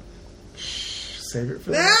 Save it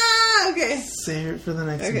for the Okay. Save it for the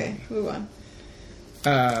next Okay, movie. move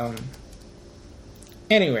on.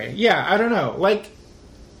 Anyway, yeah, I don't know. Like,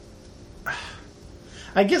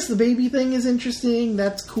 I guess the baby thing is interesting.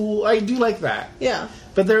 That's cool. I do like that. Yeah.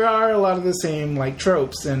 But there are a lot of the same, like,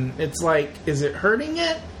 tropes, and it's like, is it hurting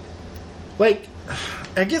it? Like,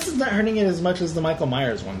 I guess it's not hurting it as much as the Michael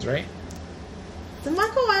Myers ones, right? The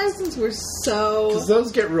Michael Myers ones were so Because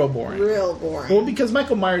those get real boring. real boring. Well, because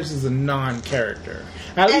Michael Myers is a non-character.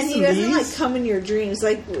 At and least he in doesn't these, like come in your dreams.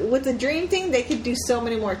 Like with the dream thing, they could do so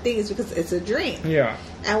many more things because it's a dream. yeah.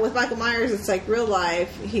 And with Michael Myers, it's like real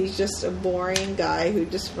life. He's just a boring guy who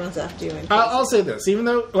just runs after you. And I'll say this, even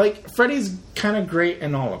though, like, Freddy's kind of great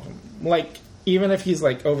in all of them. Like, even if he's,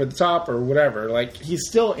 like, over the top or whatever, like, he's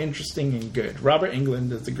still interesting and good. Robert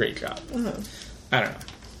Englund does a great job. Uh-huh. I don't know.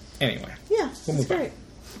 Anyway. Yeah, We'll that's move on. great.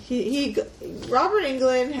 He Robert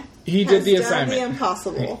Englund. He has did the done assignment. The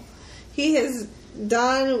impossible. He has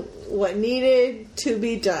done what needed to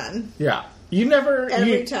be done. Yeah. You never...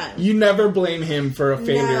 Every time. You never blame him for a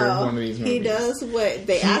failure No, of one of these movies. he does what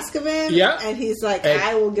they ask of him, yeah. and he's like, And-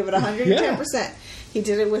 I will give it 110%. He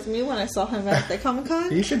did it with me when I saw him at the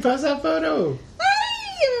Comic-Con. You should post that photo.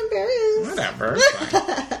 I'm embarrassed. Whatever. It's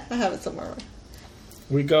fine. I have it somewhere.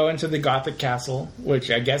 We go into the Gothic Castle,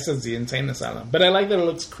 which I guess is the Insane Asylum. But I like that it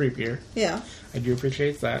looks creepier. Yeah. I do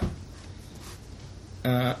appreciate that.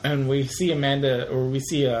 And we see Amanda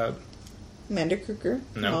Kruger,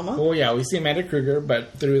 Mama. Oh yeah, we see Amanda Kruger,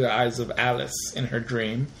 but through the eyes of Alice in her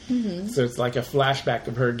dream. Mm-hmm. So it's like a flashback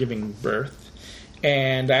of her giving birth.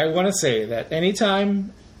 And I want to say that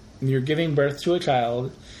anytime you're giving birth to a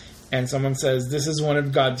child and someone says, this is one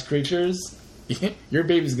of God's creatures, your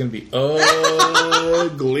baby's going to be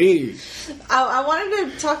ugly. I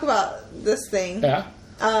wanted to talk about this thing. Yeah.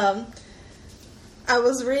 I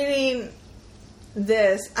was reading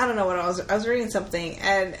this. I don't know what I was reading something,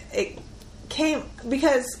 and it came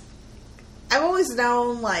because I've always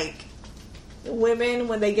known, like, women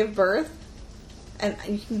when they give birth, and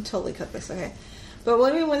you can totally cut this, okay? But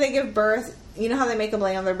women when they give birth, you know how they make them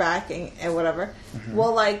lay on their back and whatever? Mm-hmm.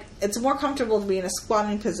 Well, like, it's more comfortable to be in a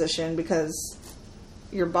squatting position because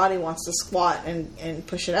your body wants to squat and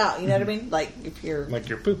push it out. You know what I mean? Like, if you're... Like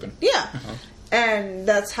you're pooping. Yeah. Uh-huh. And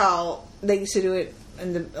that's how they used to do it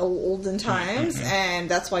in the olden times, and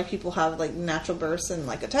that's why people have, like, natural births in,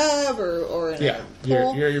 like, a tub or in a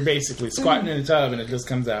pool. You're basically squatting in a tub and it just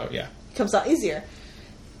comes out, Comes out easier.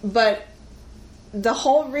 But the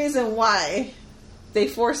whole reason why they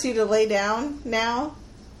force you to lay down now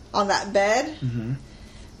on that bed,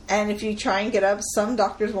 and if you try and get up, some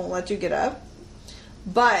doctors won't let you get up,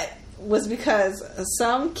 but was because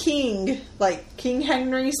some king, like King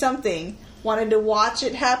Henry something, wanted to watch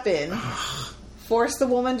it happen, forced the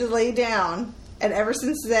woman to lay down, and ever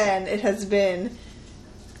since then it has been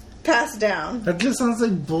passed down. That just sounds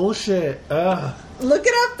like bullshit. Ugh. Look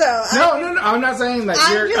it up, though. No. I'm not saying that.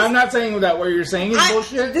 I'm not saying that what you're saying is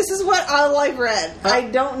bullshit. This is what all I've read. I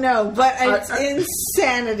don't know, but it's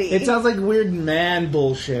insanity. It sounds like weird man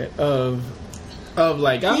bullshit of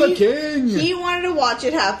like, I'm a king. He wanted to watch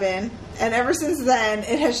it happen, and ever since then,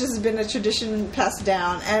 it has just been a tradition passed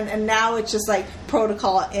down, and now it's just like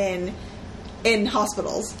protocol in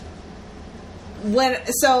hospitals.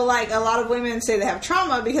 So like a lot of women say they have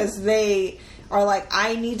trauma because they are like,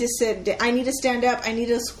 I need to I need to stand up, I need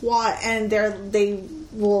to squat, and they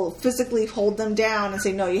will physically hold them down and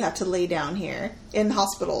say, no, you have to lay down here in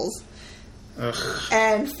hospitals. Ugh.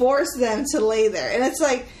 And force them to lay there. And it's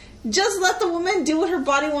like, just let the woman do what her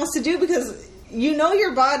body wants to do, because you know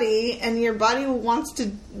your body, and your body wants to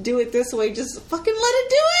do it this way. Just fucking let it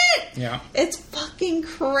do it. Yeah. It's fucking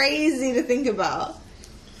crazy to think about.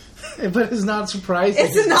 But it's not surprising.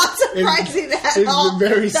 It's not surprising at all. It's the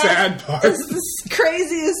very sad part. It's the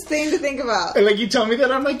craziest thing to think about. And like, you tell me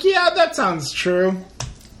that, I'm like, yeah, that sounds true.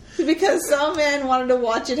 Because some man wanted to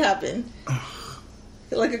watch it happen.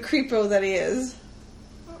 Like a creepo that he is.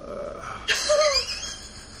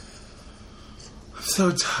 I'm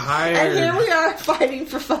so tired. And here we are fighting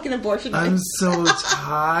for fucking abortion rights. I'm so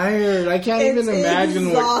tired. I can't even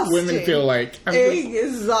imagine what women feel like.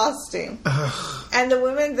 Exhausting. And the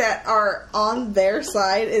women that are on their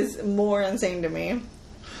side is more insane to me.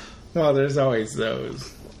 Well, there's always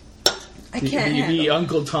those. I can't the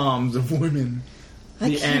Uncle Toms of women.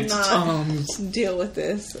 The Aunt Toms. Deal with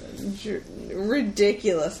this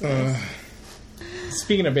ridiculousness.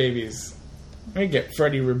 Speaking of babies, let me get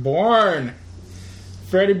Freddy reborn.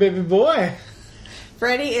 Freddy, baby boy.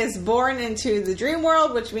 Freddy is born into the dream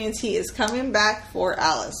world, which means he is coming back for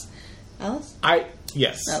Alice. Alice?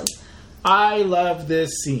 Yes. Alice. I love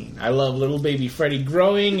this scene. I love little baby Freddy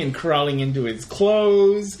growing and crawling into his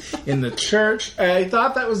clothes in the church. I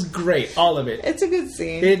thought that was great. All of it. It's a good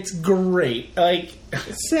scene. It's great. Like,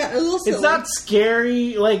 it's a little silly. It's not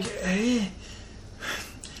scary. Like,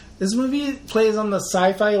 this movie plays on the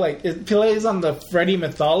sci-fi. Like, it plays on the Freddy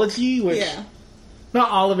mythology, which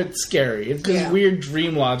not all of it's scary. It's just weird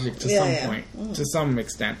dream logic to some point, to some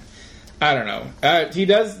extent. I don't know. He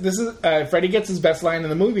does. This is Freddy gets his best line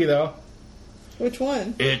in the movie, though. Which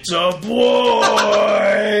one? It's a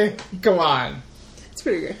boy. Come on. It's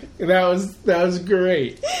pretty great. That was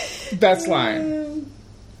great. Best line.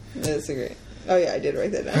 That's great. Oh yeah, I did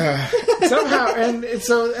write that down. Somehow, and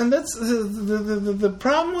that's the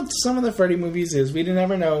problem with some of the Freddy movies is we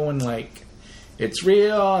never know when like it's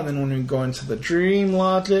real, and then when we go into the dream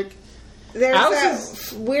logic, there's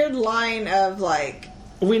that weird line of like.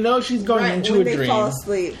 We know she's going into a dream. When they fall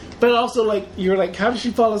asleep. But also, like, you're like, how did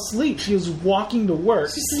she fall asleep? She was walking to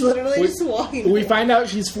work. She's literally just walking to work. We find out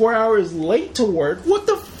she's 4 hours late to work. What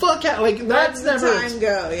the fuck? Like, that's never... Where'd the time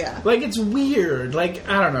go? Yeah. Like, it's weird. Like,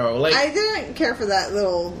 I don't know. Like, I didn't care for that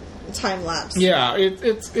little time lapse. Yeah, it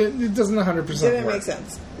doesn't 100% work. Didn't make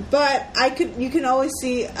sense. But you can always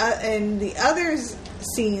see in the other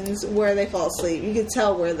scenes where they fall asleep, you can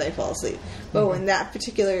tell where they fall asleep. But when that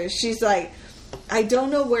particular... She's like... I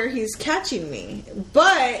don't know where he's catching me,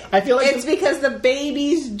 but I feel like it's because the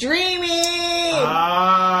baby's dreaming.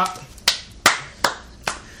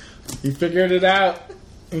 You figured it out.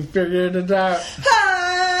 You figured it out. What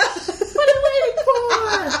are you waiting for?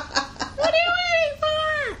 What are you waiting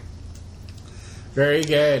for? Very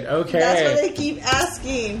good. Okay. That's what they keep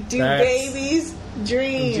asking. Do babies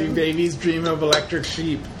dream? Do babies dream of electric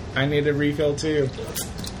sheep? I need a refill too.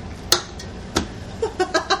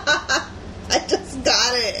 I just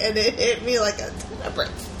got it and it hit me like a ton of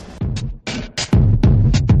bricks.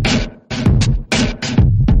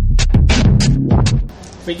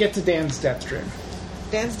 We get to Dan's death dream.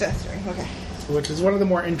 Dan's death dream, okay. Which is one of the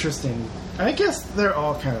more interesting. I guess they're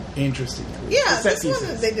all kind of interesting. Yeah, this one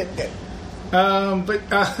they did good. But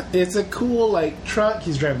it's a cool like truck.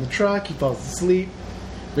 He's driving the truck. He falls asleep.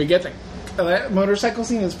 We get that motorcycle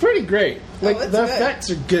scene is pretty great. Like the effects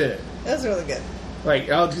are good. It was really good. Like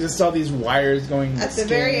just all these wires going. At the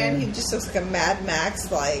very end, he just looks like a Mad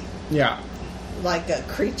Max, like a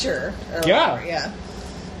creature. Or whatever. Yeah.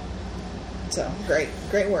 So great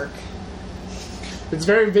work. It's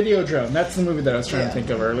very Videodrome. That's the movie that I was trying to think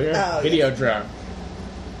of earlier. Oh, Videodrome.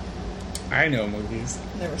 I know movies.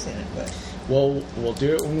 Never seen it, but we'll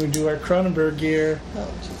do it when we do our Cronenberg year.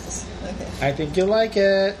 Oh Jesus! Okay. I think you'll like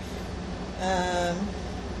it.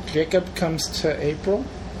 Jacob comes to April.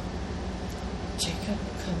 Jacob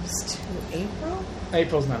comes to April?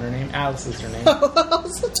 April's not her name. Alice is her name.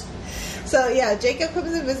 So, yeah, Jacob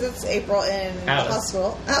comes and visits April in the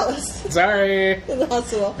hospital. Alice. Sorry. In the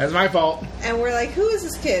hospital. That's my fault. And we're like, who is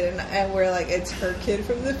this kid? And we're like, it's her kid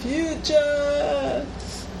from the future.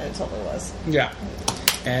 And it totally was. Yeah.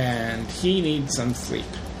 And he needs some sleep.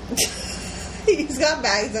 He's got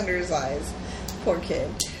bags under his eyes. Poor kid.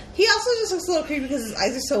 He also just looks a little creepy because his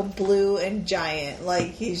eyes are so blue and giant.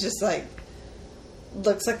 Like, he's just like,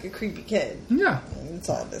 looks like a creepy kid. Yeah. That's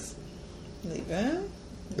all it is. Leave him.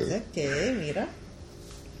 Okay, mira.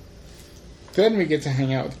 Then we get to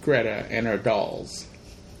hang out with Greta and her dolls.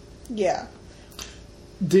 Yeah.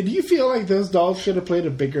 Did you feel like those dolls should have played a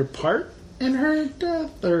bigger part in her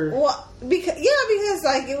death? Or? Well, because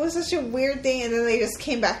like it was such a weird thing, and then they just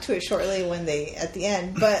came back to it shortly when at the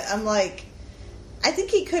end. But I'm like, I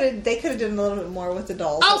think they could have done a little bit more with the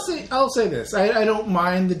dolls. I'll say this: I don't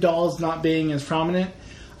mind the dolls not being as prominent.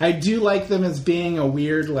 I do like them as being a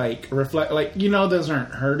weird, like, those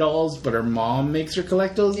aren't her dolls, but her mom makes her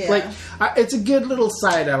collect those. Yeah. Like, it's a good little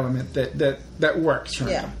side element that works for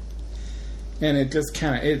me. And it just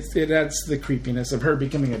kind of, it adds the creepiness of her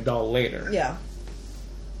becoming a doll later. Yeah.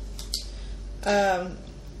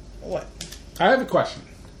 What? I have a question.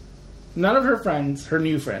 None of her friends, her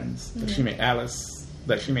new friends that she made, Alice,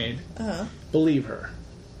 that she made, believe her.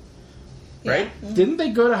 Right? Yeah. Mm-hmm. Didn't they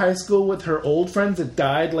go to high school with her old friends that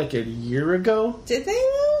died like a year ago? Did they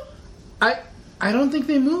move? I don't think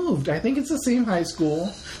they moved. I think it's the same high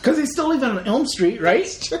school. Because they still live on Elm Street, right?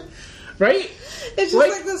 That's true. Right? It's just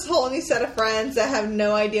like this whole new set of friends that have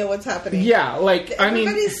no idea what's happening. Yeah,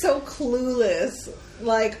 everybody's so clueless.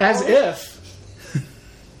 Like, as if.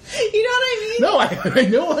 You know what I mean? No, I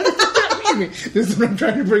know what that means. This is what I'm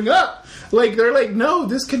trying to bring up. Like, they're like, no,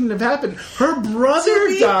 this couldn't have happened. Her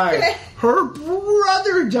brother died. Her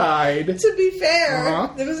brother died. To be fair,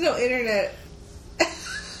 there was no internet.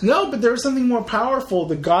 No, but there was something more powerful.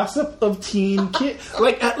 The gossip of teen kids.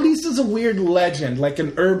 Like, at least it's a weird legend. Like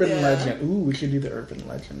an urban legend. Ooh, we should do the urban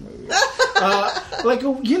legend movie.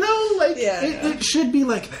 It should be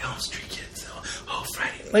like the Elm Street Kids. Oh,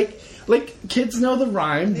 Friday. Like, kids know the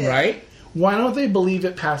rhyme, right? Why don't they believe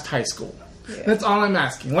it past high school? Yeah. That's all I'm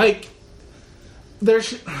asking. Like, there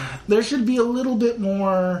should be a little bit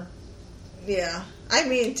more... Yeah. I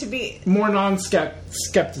mean, to be... More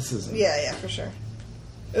non-skepticism. Yeah, for sure.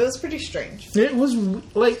 It was pretty strange. It was,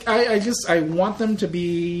 like, I want them to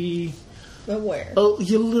be... Aware. A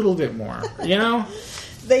little bit more, you know?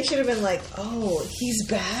 They should have been like, oh, he's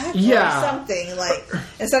back? Yeah. Or something. Like,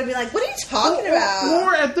 instead of being like, what are you talking about?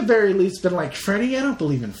 Or at the very least been like, Freddy? I don't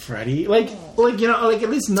believe in Freddy. Like at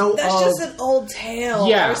least know That's just an old tale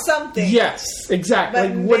or something. Yes, exactly.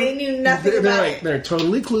 But they knew nothing about it. They're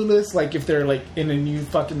totally clueless, like if they're like in a new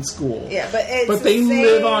fucking school. Yeah, but they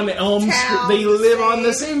live on Elm Street. They live on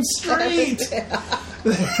the same street.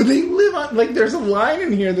 They live on, like, there's a line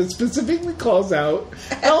in here that specifically calls out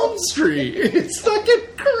Elm Street. It's fucking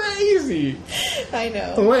crazy. I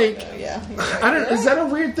know. Like, yeah. I don't. Is that a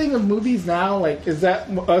weird thing of movies now? Like, is that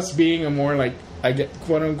us being a more, like, I get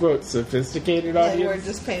quote unquote sophisticated audience? Like, we're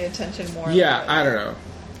just paying attention more. Yeah, I don't know.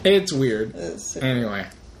 It's weird. Anyway,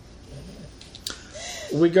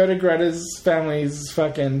 we go to Greta's family's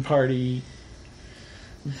fucking party.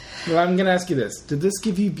 Well, I'm going to ask you this. Did this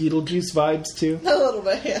give you Beetlejuice vibes, too? A little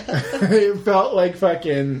bit, yeah. It felt like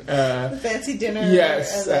fucking... fancy dinner,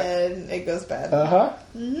 yes, and then it goes bad. Uh-huh.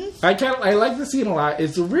 Mm-hmm. I like the scene a lot.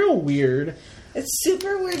 It's real weird. It's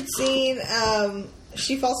super weird scene.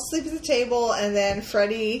 She falls asleep at the table, and then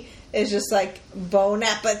Freddy is just like, bon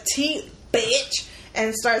appetit, bitch,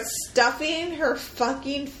 and starts stuffing her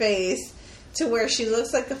fucking face to where she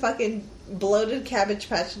looks like a fucking bloated Cabbage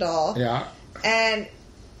Patch doll. Yeah. And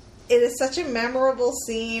it is such a memorable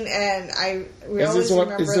scene, and I always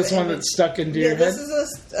remember. Is this one that's stuck into your head? This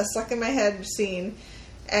is a stuck in my head scene,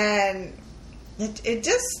 and it's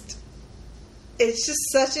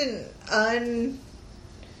just such an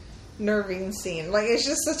unnerving scene. Like, it's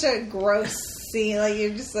just such a gross scene. Like,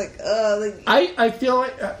 you're just like, ugh. Like, I feel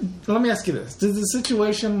like. Let me ask you this: does the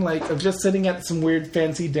situation like of just sitting at some weird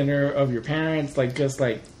fancy dinner of your parents, like, just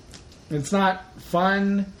like, it's not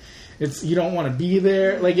fun? It's, you don't want to be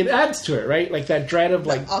there. Like, it adds to it, right? Like, that dread of,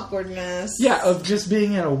 like... awkwardness. Yeah, of just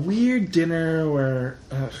being at a weird dinner where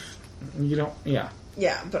you don't... Yeah.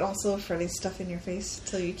 Yeah, but also Freddy's stuff in your face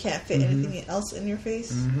till you can't fit anything else in your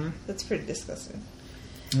face. Mm-hmm. That's pretty disgusting.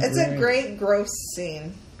 It's a great, gross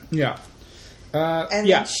scene. Yeah. And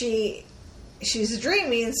then she's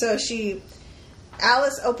dreaming, so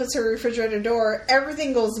Alice opens her refrigerator door.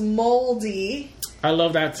 Everything goes moldy. I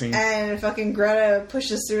love that scene. And fucking Greta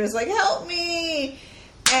pushes through and is like, help me!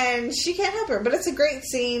 And she can't help her. But it's a great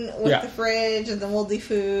scene with the fridge and the moldy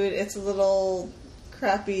food. It's a little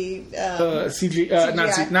crappy... CGI.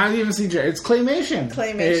 Not even CGI. It's claymation.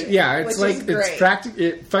 It's like... It's practical.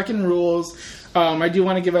 It fucking rules. I do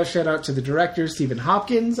want to give a shout out to the director, Stephen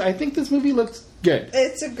Hopkins. I think this movie looks good.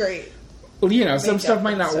 It's a great... Well, you know, some stuff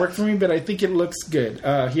might not work for me, but I think it looks good.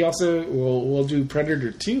 He also will do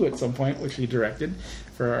Predator 2 at some point, which he directed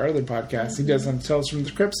for our other podcast. He does some Tales from the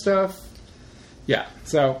Crypt stuff. Yeah,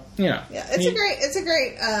 so, you know. Yeah, it's a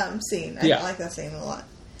great scene. I like that scene a lot.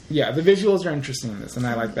 Yeah, the visuals are interesting in this, and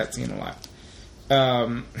I like that scene a lot.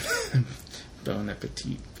 Bon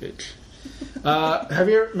appetit, bitch.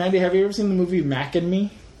 Mandy, have you ever seen the movie Mac and Me?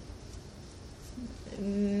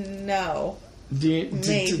 No.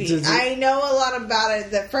 Maybe. I know a lot about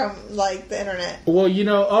it from, like, the internet. Well, you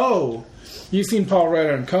know, you've seen Paul Rudd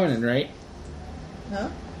on Conan, right? Huh?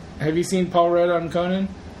 Have you seen Paul Rudd on Conan?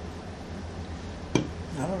 I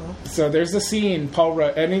don't know. So there's a scene,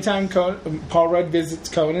 anytime Paul Rudd visits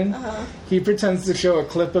Conan, he pretends to show a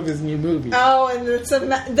clip of his new movie. Oh, and it's throwing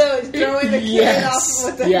the kid off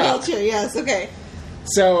with the wheelchair. Yes, okay.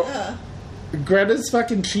 So, Greta's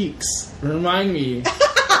fucking cheeks remind me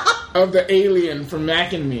of the alien from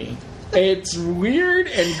Mac and Me. It's weird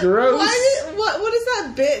and gross. What is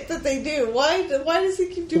that bit that they do? Why does he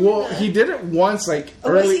keep doing that? Well, he did it once, like,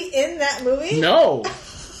 early... Was he in that movie? No.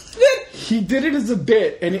 He did it as a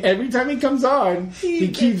bit, and every time he comes on, he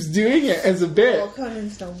keeps doing it as a bit. Well,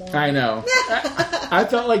 Conan's no more. I know. I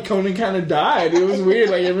felt like Conan kind of died. It was weird.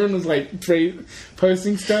 Like, everyone was, like,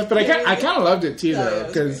 posting stuff. But I kind of loved it, too, though,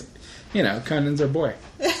 because, you know, Conan's our boy.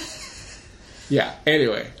 Yeah,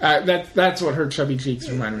 anyway, that's what her chubby cheeks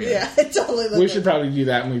remind me of. Yeah, it totally looks. We should probably do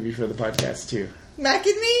that movie for the podcast, too. Mac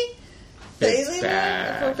and Me? The it's alien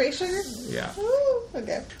bad. for face sugar? Yeah. Ooh,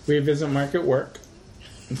 okay. We visit Mark at work.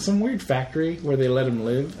 It's some weird factory where they let him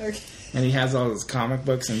live. Okay. And he has all his comic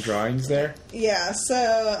books and drawings there. Yeah,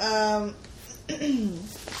 so,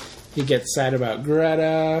 he gets sad about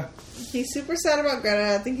Greta. He's super sad about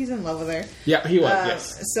Greta. I think he's in love with her. Yeah, he was,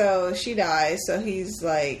 yes. So she dies, so he's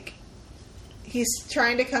like... He's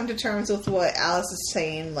trying to come to terms with what Alice is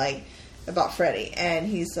saying, like, about Freddy. And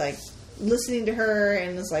he's, like, listening to her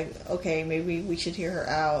and is like, okay, maybe we should hear her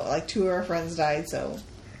out. Like, 2 of our friends died, so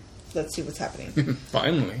let's see what's happening.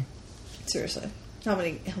 Finally. Seriously. How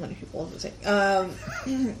many people does it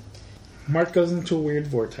take? Mark goes into a weird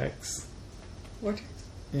vortex. Vortex?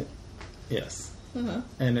 Yes. Uh-huh.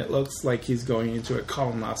 And it looks like he's going into a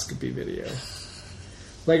colonoscopy video.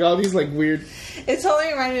 Like, all these, like, weird... It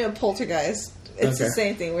totally reminded me of Poltergeist. It's the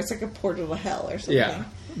same thing, where it's like a portal to hell or something. Yeah.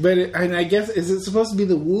 But, and I guess, is it supposed to be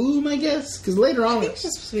the womb, I guess? Because later on... I think it's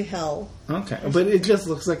just supposed to be hell. Okay. But it just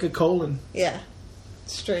looks like a colon. Yeah.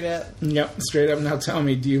 Straight up. Yep, straight up. Now tell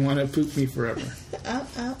me, do you want to poop me forever?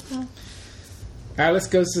 Ow. Alice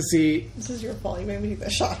goes to see... This is your fault. You made me take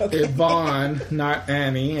that shot, okay? Yvonne, not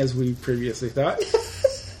Annie, as we previously thought.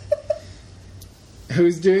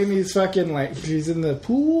 Who's doing these fucking, like... She's in the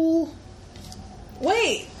pool...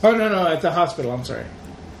 Wait. Oh, no, at the hospital. I'm sorry.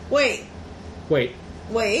 Wait.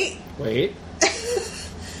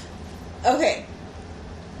 Okay.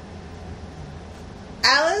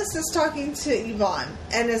 Alice is talking to Yvonne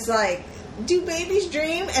and is like, do babies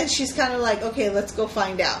dream? And she's kind of like, okay, let's go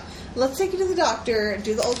find out. Let's take you to the doctor,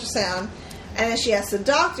 do the ultrasound. And then she asks the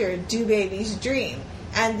doctor, do babies dream?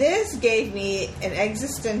 And this gave me an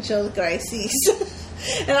existential crisis.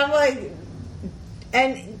 And I'm like,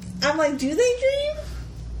 do they dream?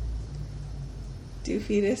 Do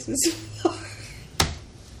fetuses?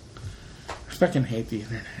 fucking hate the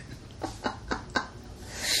internet.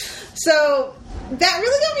 So that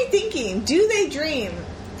really got me thinking, do they dream?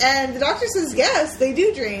 And the doctor says yes, they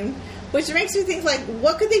do dream, which makes me think, like,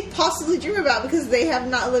 what could they possibly dream about, because they have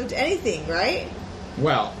not lived anything, right?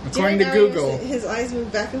 Well, according to During Google, his eyes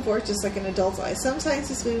move back and forth just like an adult's eyes. Some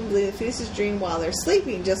scientists even believe that fetuses dream while they're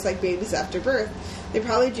sleeping, just like babies after birth. They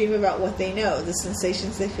probably dream about what they know, the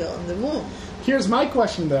sensations they feel in the womb. here's my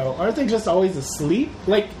question, though. Aren't they just always asleep?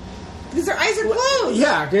 Like, Because their eyes are closed.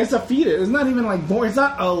 yeah, it's a fetus. It's not even, like, born. It's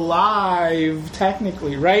not alive,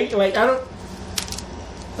 technically, right? Like, I don't...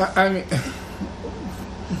 I mean...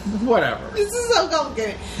 Whatever. This is so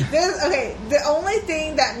complicated. The only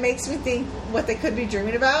thing that makes me think what they could be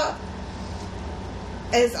dreaming about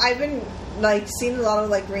is I've been, like, seeing a lot of,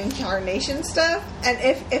 like, reincarnation stuff. And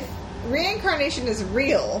if reincarnation is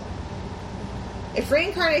real... If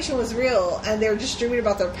reincarnation was real and they were just dreaming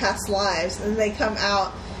about their past lives and they come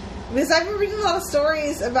out... Because I've been reading a lot of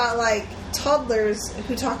stories about, like, toddlers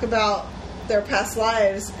who talk about their past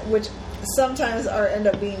lives, which sometimes end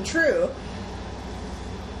up being true.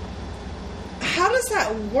 How does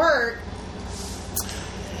that work?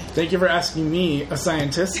 Thank you for asking me, a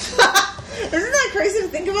scientist. Isn't that crazy to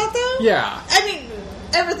think about, though? Yeah. I mean,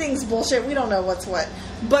 everything's bullshit. We don't know what's what.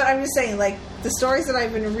 But I'm just saying, like, the stories that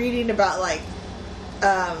I've been reading about, like,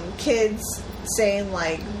 kids saying,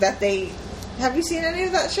 like, that they... Have you seen any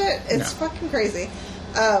of that shit? It's fucking crazy.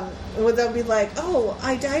 Where they'll be like, oh,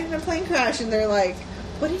 I died in a plane crash. And they're like,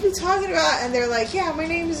 what are you talking about? And they're like, yeah, my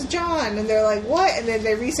name is John. And they're like, what? And then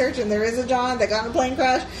they research and there is a John that got in a plane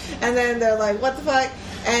crash. And then they're like, what the fuck?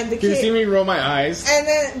 And the Can you see me roll my eyes? And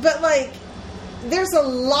then, but like, there's a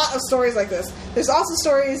lot of stories like this. There's also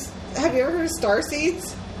stories, have you ever heard of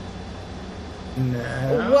starseeds?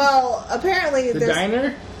 No. Well, apparently The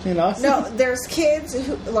diner in Austin? No, there's kids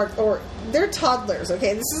who, like, or they're toddlers,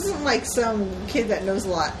 okay? This isn't like some kid that knows a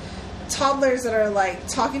lot. Toddlers that are, like,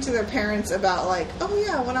 talking to their parents about, like, oh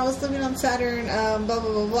yeah, when I was living on Saturn, blah, blah,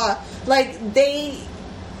 blah, blah. Like, they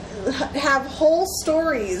have whole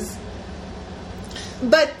stories.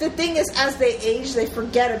 But the thing is, as they age, they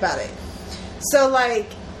forget about it. So, like,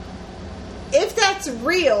 if that's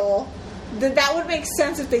real, then that would make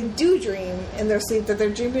sense if they do dream in their sleep, that they're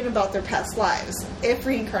dreaming about their past lives, if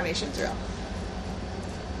reincarnation's real.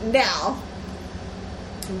 Now,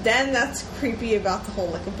 then that's creepy about the whole,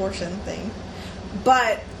 like, abortion thing.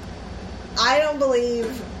 But I don't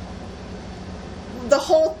believe... The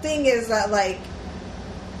whole thing is that, like,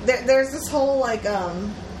 there's this whole, like,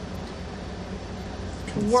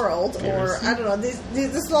 world, or I don't know,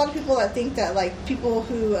 there's a lot of people that think that, like, people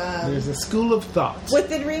who there's a school of thought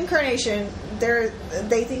within reincarnation,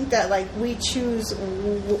 they think that, like, we choose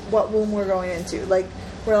what womb we're going into. Like,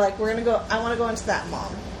 we're gonna go, I want to go into that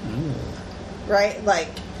mom. Right? Like,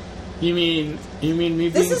 you mean me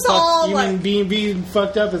this being is all, you like, mean being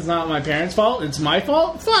fucked up is not my parents' fault? It's my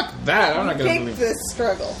fault? Fuck that! I'm not gonna pick believe this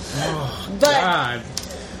struggle. Oh, But- God!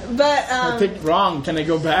 But I picked wrong. Can I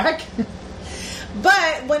go back?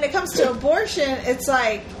 but when it comes to abortion, it's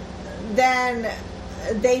like, then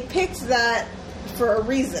they picked that for a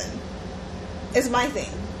reason, is my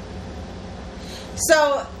thing.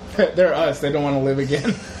 So They're us. They don't want to live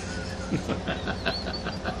again.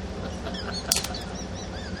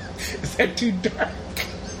 Is that too dark?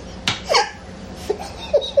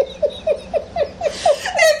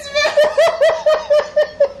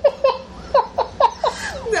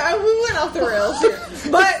 No, we went off the rails here.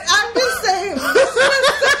 But I'm just saying,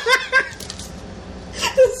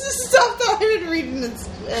 this is stuff that I've been reading and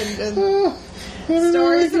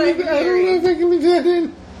stories that I've been I don't know hearing. if I can leave that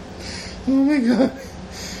in. Oh my God.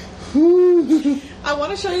 I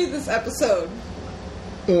want to show you this episode.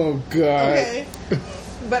 Oh God. Okay.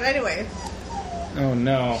 But anyway, Oh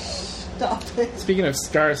no. stop it. Speaking of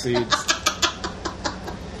starseeds.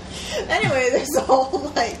 Anyway, there's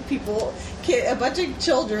all, like, a bunch of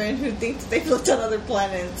children who think that they've lived on other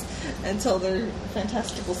planets and tell their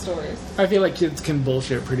fantastical stories. I feel like kids can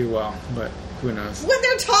bullshit pretty well, but who knows? When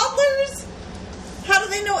they're toddlers? How do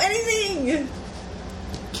they know anything?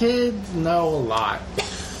 Kids know a lot.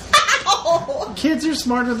 Ow! Kids are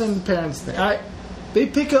smarter than the parents think. They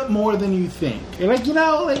pick up more than you think. Like, you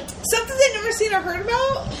know, like... Something they've never seen or heard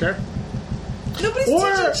about? Sure.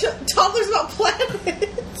 Nobody's teaching toddlers about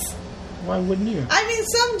planets. Why wouldn't you? I mean,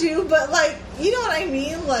 some do, but, like, you know what I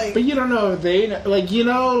mean? Like, But you don't know if they... Like, you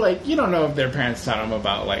know, like, you don't know if their parents taught them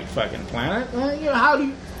about, like, fucking planet. You know, how do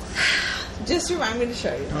you... just remind me to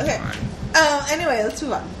show you. Oh, Okay. fine. Anyway, let's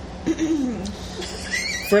move on.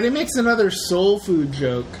 Freddie makes another soul food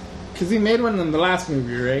joke. Because he made one in the last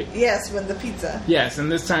movie, right? Yes, with the pizza. Yes,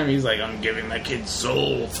 and this time he's like, I'm giving my kid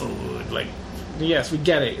soul food. Like, yes, we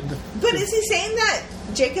get it. But is he saying that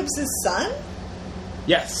Jacob's his son?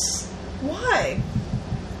 Yes. Why?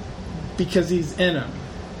 Because he's in him.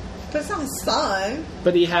 But it's not his son.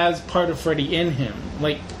 But he has part of Freddy in him.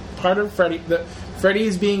 Like, part of Freddy... Freddy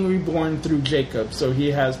is being reborn through Jacob, so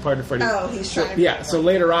he has part of Freddy. Oh, he's trying to be Yeah, so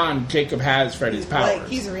later on, Jacob has Freddy's powers. Like,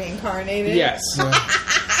 he's reincarnated? Yes.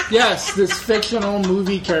 Yes, this fictional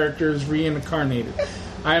movie character is reincarnated.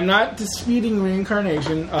 I am not disputing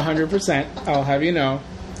reincarnation 100%, I'll have you know.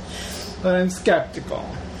 But I'm skeptical.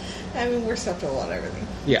 I mean, we're skeptical on everything.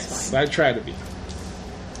 Yes, I try to be.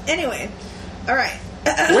 Anyway, alright.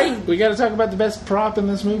 Wait, we gotta talk about the best prop in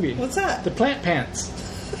this movie. What's that? The plant pants.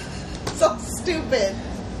 So stupid.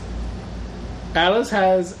 Alice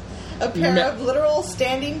has a pair of literal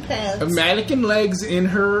standing pants. Mannequin legs in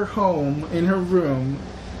her home, in her room,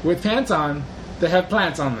 with pants on that have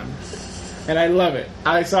plants on them. And I love it.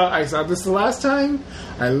 I saw this the last time.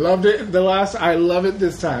 I loved it I love it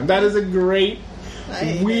this time. That is a great,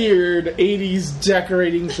 weird 80s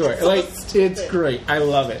decorating choice. So like, stupid. It's great. I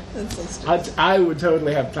love it. That's so stupid. I would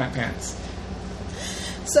totally have plant pants.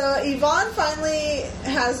 So Yvonne finally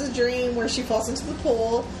has a dream where she falls into the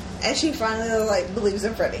pool, and she finally believes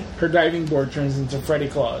in Freddy. Her diving board turns into Freddy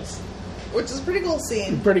Claus, which is a pretty cool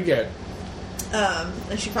scene. Pretty good.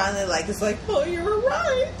 And she finally is like, oh, you were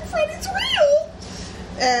right, Freddy's real,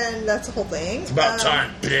 and that's the whole thing. It's about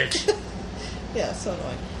time, bitch. Yeah, so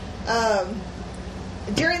annoying.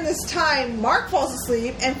 During this time, Mark falls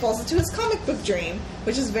asleep and falls into his comic book dream,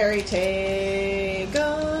 which is very Take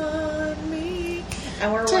On Me.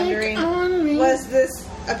 And we're wondering, was this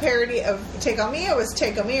a parody of Take On Me, or was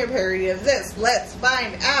Take On Me a parody of this? Let's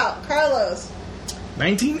find out. Carlos.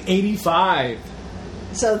 1985.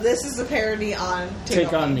 So this is a parody on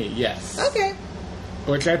Take On Me, yes. Okay.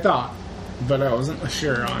 Which I thought, but I wasn't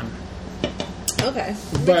sure on. Okay.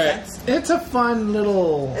 But it's a fun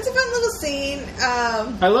little... It's a fun little scene.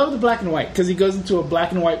 I love the black and white, because he goes into a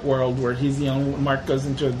black and white world where he's the only one. Mark goes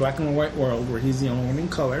into a black and white world where he's the only one in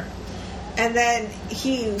color. And then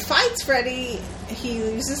he fights Freddy. He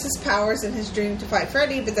uses his powers in his dream to fight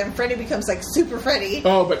Freddy, but then Freddy becomes Super Freddy.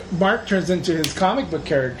 Oh, but Mark turns into his comic book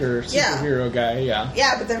character, superhero guy, yeah.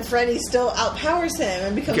 Yeah, but then Freddy still outpowers him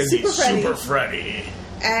and becomes because Super he's Freddy. Super Freddy.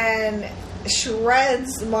 And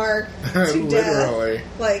shreds Mark to literally.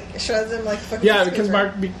 Death. Shreds him like fucking Yeah, because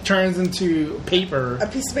paper. Mark turns into paper. A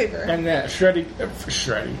piece of paper. And Freddy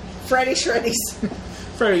Shreddies.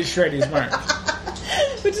 Freddy Shreddies Mark.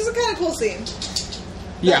 Which is a kind of cool scene.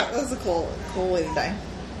 Yeah. That was a cool way to die.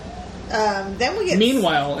 Then we get...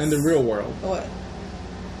 Meanwhile, in the real world... What?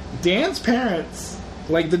 Dan's parents...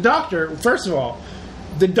 the doctor... First of all,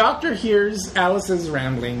 the doctor hears Alice's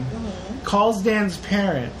rambling, calls Dan's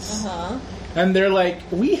parents, and they're like,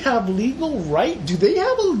 we have legal right... Do they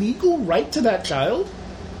have a legal right to that child?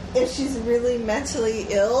 If she's really mentally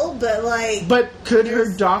ill, but But could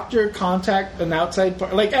her doctor contact an outside...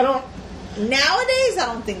 I don't... Nowadays, I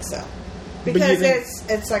don't think so. Because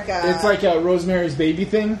it's like a... It's like a Rosemary's Baby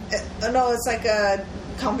thing? No, it's like a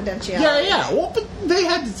confidentiality. Yeah. Well, but they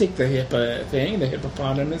had to take the HIPAA thing, the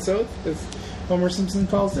hippopotamus oath, as Homer Simpson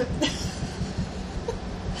calls it.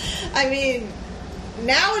 I mean,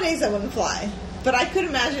 nowadays that wouldn't fly. But I could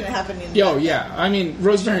imagine it happening. Yo, yeah. I mean,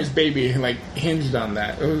 Rosemary's Baby, hinged on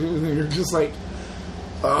that. You're just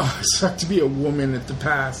oh, it sucked to be a woman at the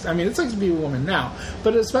past. I mean, it sucks to be a woman now,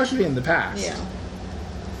 but especially in the past. Yeah.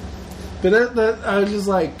 But I was just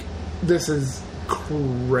like, this is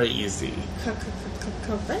crazy.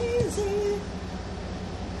 Crazy.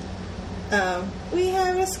 We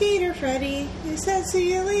have a skater, Freddy. He said,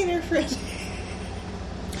 see you later, Freddy.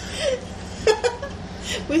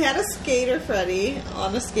 We had a skater, Freddy,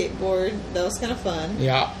 on a skateboard. That was kind of fun.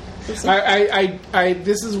 Yeah. I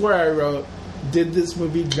this is where I wrote, did this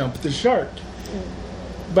movie jump the shark?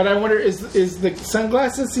 But I wonder, is the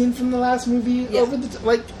sunglasses scene from the last movie over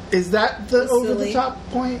the is that the over the top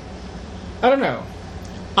point? I don't know.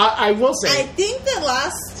 I will say, I think the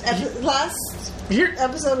last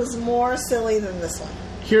episode was more silly than this one.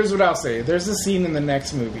 Here's what I'll say: there's a scene in the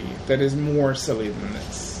next movie that is more silly than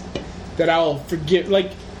this that I'll forget.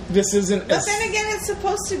 This isn't. But then again, it's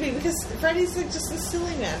supposed to be because Freddy's just a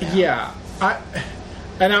silly man now. Yeah,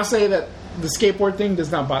 and I'll say that. The skateboard thing does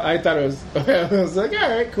not bother. I thought it was... I was like,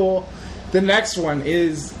 alright, cool. The next one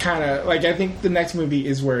is kind of... I think the next movie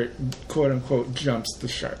is where it, quote-unquote, jumps the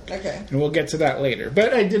shark. Okay. And we'll get to that later.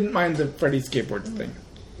 But I didn't mind the Freddy skateboard thing.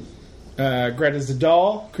 Greta's the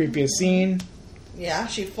doll. Creepiest scene. Yeah,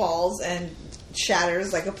 she falls and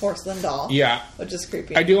shatters like a porcelain doll. Yeah. Which is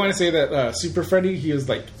creepy. I do want to say that Super Freddy, he was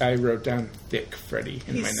like, I wrote down Thick Freddy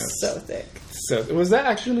in my He's notes. so thick. So, was that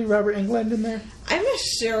actually Robert Englund in there? I'm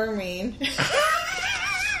assuming.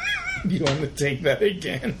 Do you want to take that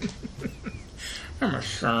again? I'm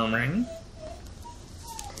assuming.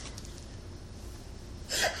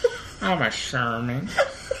 I'm assuming.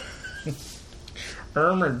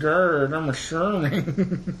 Oh my god, I'm assuming.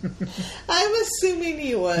 I'm assuming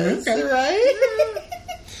he was, Okay. right?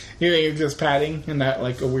 You think you're just patting and not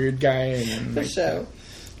like a weird guy? And For like, sure.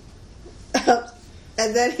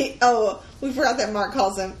 And then we forgot that Mark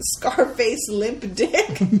calls him Scarface Limp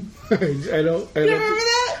Dick. I don't. You remember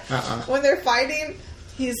that? When they're fighting,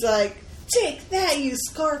 he's like, "Take that, you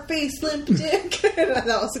Scarface Limp Dick." That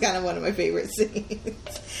was kind of one of my favorite scenes.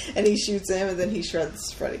 And he shoots him, and then he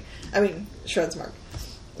shreds Freddy. Shreds Mark.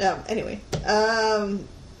 Anyway.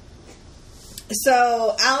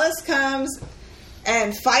 So Alice comes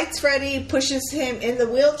and fights Freddy, pushes him in the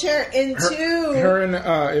wheelchair into... Her and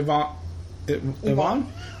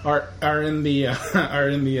Yvonne are in the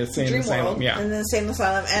insane Dream asylum. World, Yeah. in the insane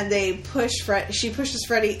asylum, and they push she pushes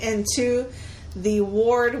Freddy into the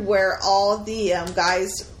ward where all the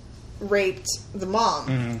guys raped the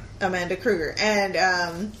mom, Amanda Kruger,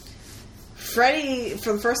 and Freddy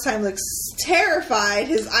for the first time looks terrified.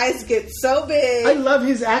 His eyes get so big. I love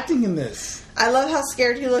his acting in this. I love how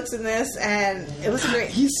scared he looks in this, and it was great.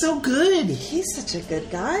 He's so good. He's such a good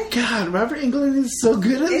guy. God, Robert Englund is so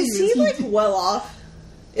good at Is these. he like well off?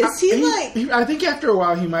 Is he I think after a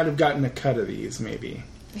while he might have gotten a cut of these, maybe.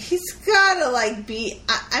 He's gotta like be.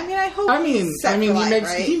 I hope. He's set for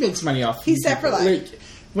life, he makes money off. He's set for life. Like,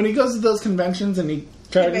 when he goes to those conventions and he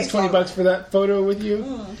charges makes $20 for that photo with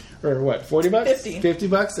you, or what, $40? 50.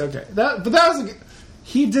 $50. Okay, that was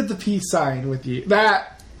he did the peace sign with you.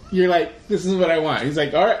 That you're like, this is what I want. He's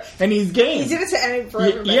like, all right, and he's game. He did it to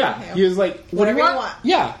everybody. Yeah, he was like, what do Whatever you you want? want.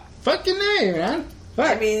 Yeah, fucking A, man. Fuck.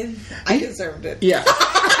 I deserved it. Yeah.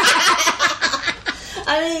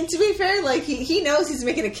 To be fair, like he knows he's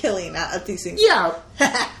making a killing out of these things. Yeah.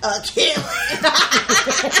 A killing.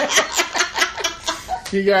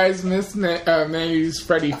 You guys missed Maggie's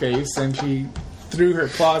Freddy face, and she threw her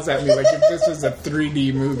claws at me like if this was a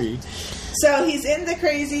 3D movie. So he's in the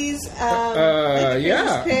crazies,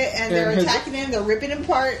 yeah, pit, and they're attacking him. They're ripping him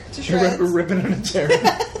apart to shreds. Ripping him to tearing.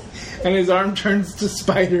 And his arm turns to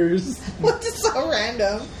spiders. What is so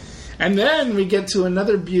random? And then we get to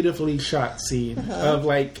another beautifully shot scene of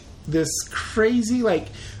like this crazy like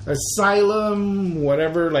asylum,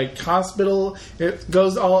 whatever, like hospital. It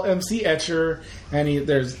goes all MC Escher, and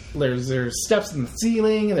there's steps in the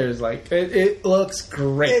ceiling. There's like it looks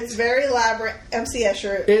great. It's very labyrinth, MC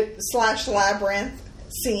Escher / labyrinth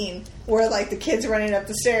scene where like the kid's running up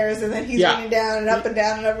the stairs and then he's running down and up and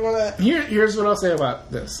down and up. Here's what I'll say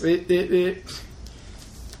about this. It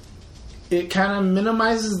kind of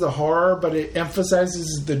minimizes the horror, but it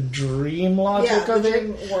emphasizes the dream logic of it,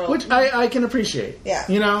 which I can appreciate. Yeah.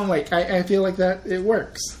 You know, like, I feel like that it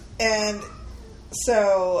works. And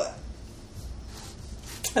so,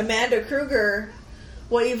 Amanda Kruger,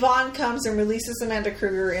 Yvonne comes and releases Amanda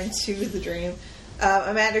Kruger into the dream.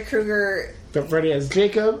 Amanda Kruger... But Freddy has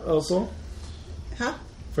Jacob also. Huh?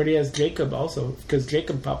 Freddy has Jacob also, because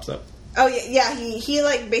Jacob pops up. Oh yeah. He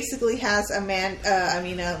like basically has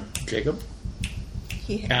Jacob,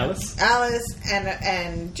 Alice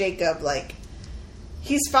and Jacob. Like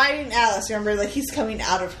he's fighting Alice. Remember, like he's coming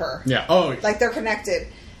out of her. Yeah. Oh, like they're connected.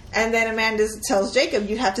 And then Amanda tells Jacob,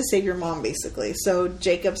 "You have to save your mom." Basically, so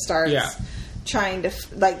Jacob starts trying to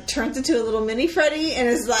like turns into a little mini Freddy and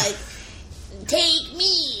is like, "Take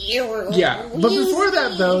me." Yeah, but before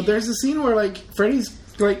that though, there's a scene where like Freddy's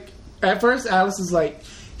like at first Alice is like,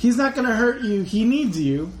 he's not going to hurt you. He needs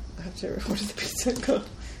you. I have to order the pizza. Go.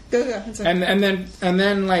 And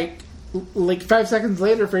then like 5 seconds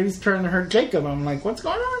later, Freddy's trying to hurt Jacob. I'm like, what's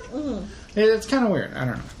going on? Mm-hmm. It's kind of weird. I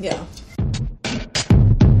don't know. Yeah.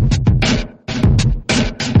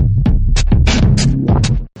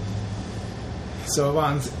 So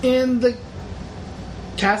Yvonne's in the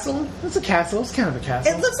castle. It's a castle. It's kind of a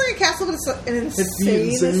castle. It looks like a castle, but it's an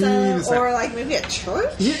insane asylum, or like maybe a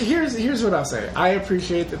church. Here's what I'll say. I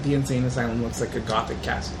appreciate that the insane asylum looks like a gothic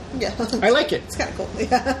castle. Yeah, I like it. It's kind of cool.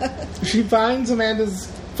 Yeah. She finds Amanda's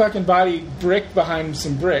fucking body brick behind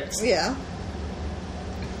some bricks. Yeah.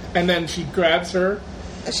 And then she grabs her.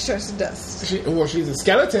 And she turns to dust. She's a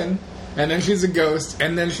skeleton, and then she's a ghost,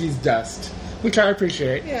 and then she's dust, which I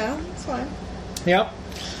appreciate. Yeah, it's fine. Yep.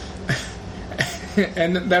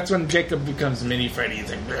 And that's when Jacob becomes Mini Freddy. He's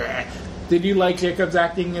like, bleh. Did you like Jacob's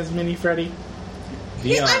acting as Mini Freddy?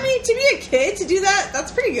 Yeah, I mean, to be a kid to do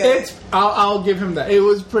that's pretty good. I'll give him that. It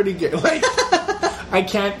was pretty good. Like, I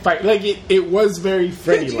can't fight. Like, it was very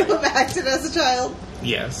Freddy. Could you have acted as a child?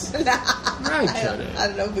 Yes. I couldn't. I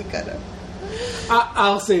don't know if we could have.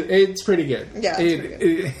 I'll say it's pretty good. Yeah, it's pretty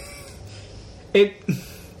good. It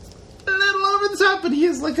a little over the top, but he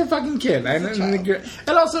is like a fucking kid. And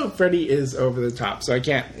also, Freddy is over the top, so I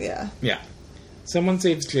can't. Yeah. Yeah. Someone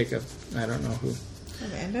saves Jacob. I don't know who.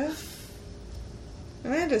 Amanda?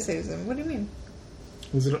 Amanda saves him. What do you mean?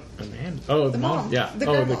 Was it Amanda? Oh, the mom? Yeah. The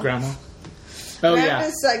grandma. The grandma. Oh,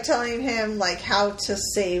 Amanda's like telling him like how to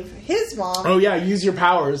save his mom. Oh, yeah, use your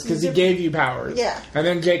powers, because he gave you powers. Yeah. And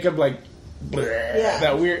then Jacob, like, bleh, yeah.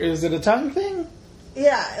 That weird, is it a tongue thing?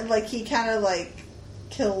 Yeah, and like he kind of like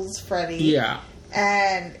kills Freddy. Yeah.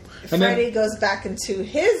 And Freddy goes back into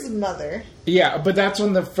his mother. Yeah, but that's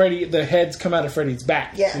when the heads come out of Freddy's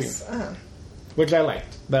back. Yes. Which I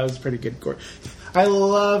liked. That was pretty good gore. I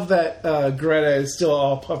love that Greta is still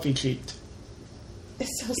all puffy cheeked.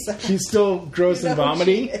 It's so sad. She's still gross and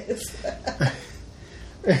vomity.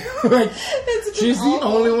 Like, she's the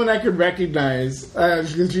only one I could recognize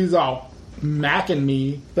because she's all macking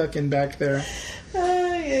me fucking back there.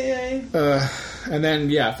 And then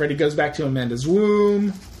Freddy goes back to Amanda's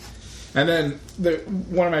womb, and then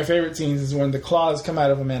one of my favorite scenes is when the claws come out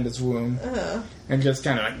of Amanda's womb and just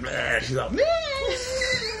kind of like bleh, she's all.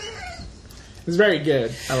 It's very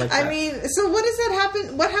good. I like that. I mean, so what does that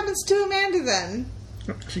happen? What happens to Amanda then?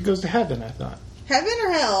 She goes to heaven, I thought. Heaven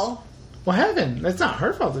or hell? Well, heaven. That's not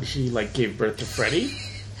her fault that she like gave birth to Freddy.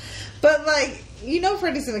 But like,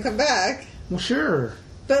 Freddy's gonna come back. Well, sure.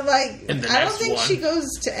 But like, I don't think one. she goes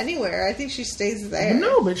to anywhere. I think she stays there.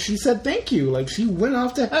 No, but she said thank you. Like, she went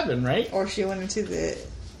off to heaven, right? Or she went into the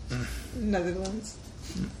Netherlands.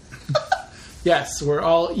 Yes, where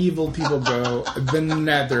all evil people go, the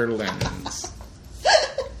Netherlands.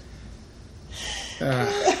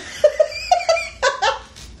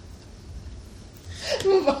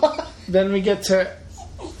 Move on. Then we get to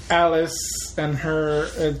Alice and her.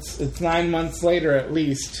 It's 9 months later at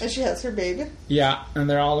least. And she has her baby. Yeah, and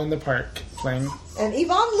they're all in the park playing. And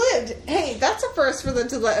Yvonne lived. Hey, that's a first for them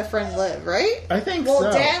to let a friend live, right? I think so.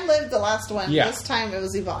 Well, Dan lived the last one. Yeah. This time it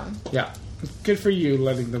was Yvonne. Yeah. Good for you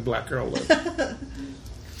letting the black girl live.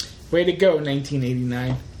 Way to go,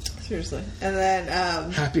 1989. Seriously. And then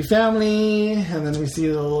happy family, and then we see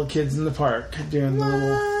the little kids in the park doing the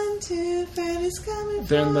little 1, 2, Freddy's coming.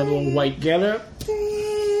 They're in the little white getup.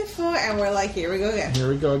 3, 4, and we're like, here we go again. Here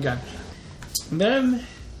we go again. And then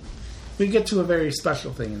we get to a very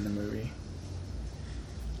special thing in the movie.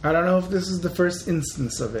 I don't know if this is the first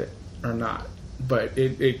instance of it or not, but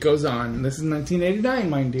it goes on. This is 1989,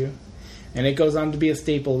 mind you. And it goes on to be a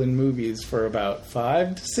staple in movies for about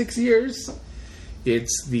 5 to 6 years.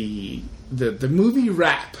 It's the movie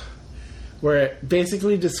rap, where it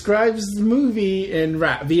basically describes the movie in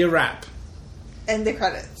rap via rap. In the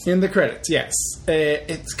credits. In the credits, yes.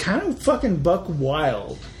 It's kind of fucking buck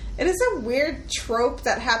wild. It is a weird trope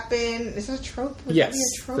that happened. Is that a trope? Yes,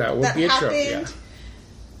 that would be a trope. Yeah.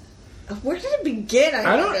 Where did it begin?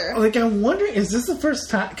 I wonder. I'm wondering, is this the first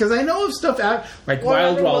time? Because I know of stuff out like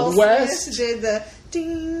Wild Wild West. Did the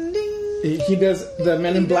ding ding. He does the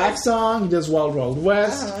Men in Black song. He does Wild Wild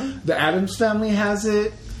West. The Addams Family has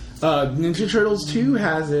it. Ninja Turtles 2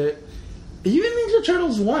 has it. Even Ninja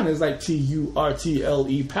Turtles 1 is like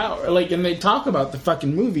TURTLE power. Like, and they talk about the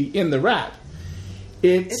fucking movie in the rap.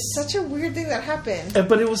 It's such a weird thing that happened.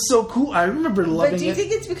 But it was so cool. I remember loving it. But do you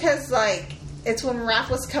think it's because like it's when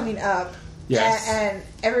rap was coming up? Yes. And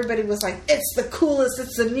everybody was like, it's the coolest,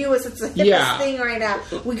 it's the newest, it's the hippest thing right now.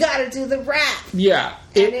 We gotta do the rap. Yeah.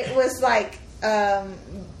 And it was like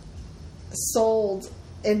sold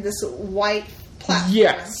in this white platform.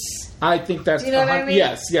 Yes. I think that's... Do you know what I mean?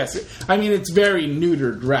 Yes. I mean, it's very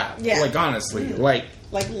neutered rap. Yeah. Like, honestly. Like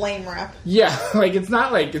lame rap. Yeah. Like, it's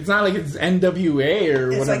not like it's NWA or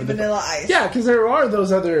whatever. It's like Vanilla Ice. Yeah, because there are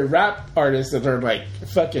those other rap artists that are like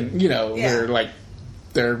fucking, they're like...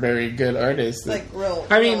 They're very good artists. Like real.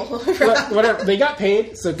 I mean, whatever. They got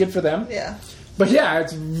paid, so good for them. Yeah. But yeah,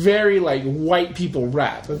 it's very like white people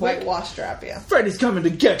rap. It's whitewashed rap, yeah. Freddy's coming to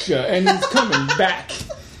get you, and he's coming back.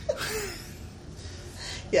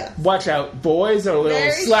 Yeah. Watch out, boys, or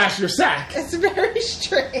they'll slash your sack. It's very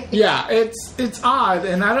strange. Yeah, it's odd,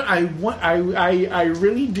 and I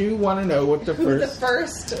really do want to know what the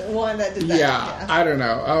first one that did that. Yeah, I don't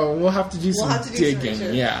know. Oh, we'll have to do some digging.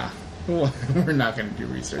 Some yeah. We're not going to do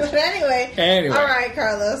research. But anyway. All right,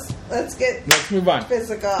 Carlos. Let's move on.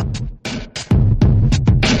 Physical.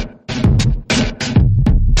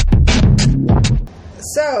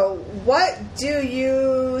 So, what do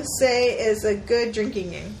you would say is a good drinking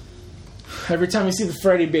game? Every time you see the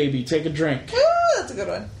Freddy baby, take a drink. Ooh, that's a good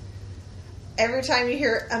one. Every time you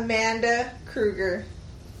hear Amanda Kruger,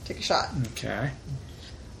 take a shot. Okay.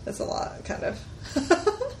 That's a lot, kind of.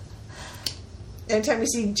 Anytime you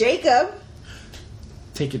see Jacob,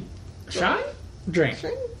 take a shot? Drink.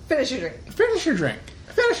 Finish your drink. Finish your drink.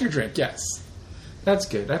 Finish your drink, yes. That's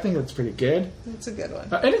good. I think that's pretty good. That's a good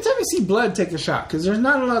one. Anytime you see blood, take a shot, because there's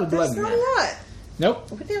not a lot of blood in there. There's not a lot.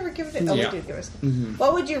 Nope. We never give it. Oh, Yeah. we did give it. Mm-hmm.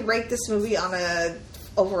 What would you rate this movie on a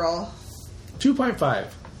overall? 2.5. I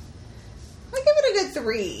give it a good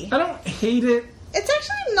 3. I don't hate it. It's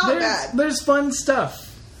actually not bad. There's fun stuff.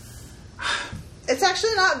 It's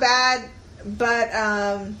actually not bad,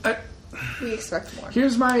 but we expect more.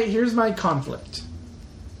 Here's my conflict.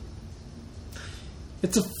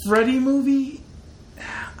 It's a Freddy movie.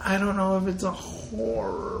 I don't know if it's a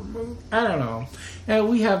horror movie. I don't know. And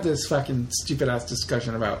we have this fucking stupid ass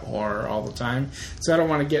discussion about horror all the time, so I don't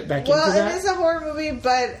want to get back into that. Well, it is a horror movie,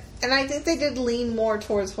 and I think they did lean more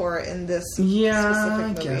towards horror in this specific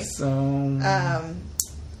movie. I guess so.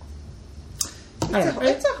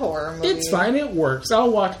 It's a horror movie. It's fine. It works. I'll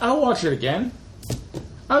watch it again.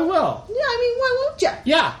 I will. Yeah, I mean, why won't you?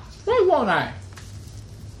 Yeah. Why won't I?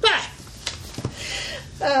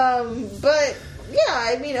 But yeah,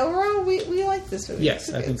 I mean, overall, we like this movie.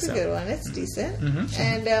 Yes, I think it's so. a good one. It's decent, Mm-hmm.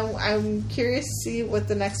 and I'm curious to see what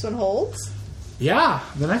the next one holds. Yeah,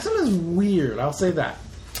 the next one is weird. I'll say that.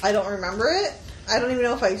 I don't remember it. I don't even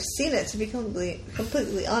know if I've seen it, to be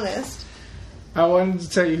completely honest. I wanted to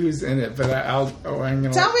tell you who's in it, but I'm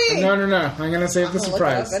gonna tell me. No. I'm gonna save the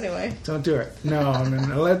surprise. Look it up anyway. Don't do it. No.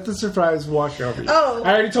 Let the surprise wash over you. Oh,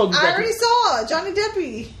 I already told you. I already saw Johnny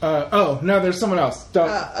Depp. No, there's someone else. Don't.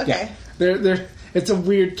 Okay. Yeah. It's a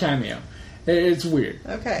weird cameo. It's weird.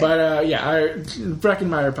 Okay. But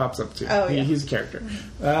Breckenmeyer pops up too. Oh, yeah. He's a character.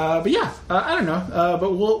 But yeah, I don't know.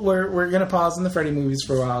 But we're gonna pause on the Freddy movies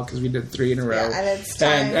for a while because we did 3 in a row. Yeah, and it's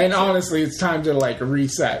time. And honestly, it's time to like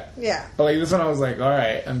reset. Yeah. Like this one, I was like, all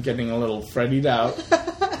right, I'm getting a little Freddy'd out.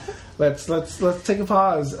 Let's take a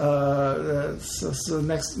pause. So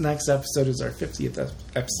next episode is our 50th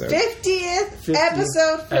episode. 50th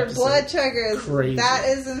episode for episode. Blood Chuggers. Crazy. That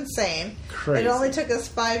is insane. Crazy. It only took us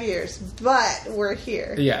 5 years, but we're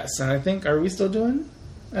here. Yes, and I think, are we still doing?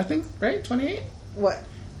 I think, right? 28? What?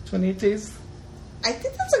 28 days? I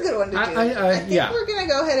think that's a good one to do. I think we're going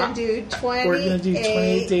to go ahead and do 28 We're going to do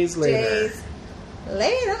 28 days later.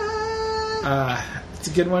 It's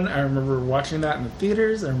a good one. I remember watching that in the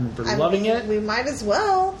theaters. I remember loving it. We might as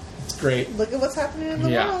well. It's great. Look at what's happening in the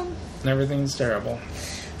world. Everything's terrible.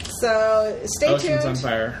 So stay Ocean's tuned. on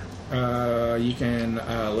fire. You can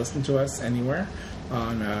listen to us anywhere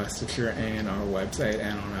on Stitcher and our website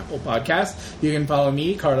and on Apple Podcasts. You can follow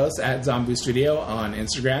me, Carlos, at Zombie Studio on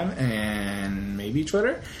Instagram and maybe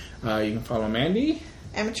Twitter. You can follow Mandy.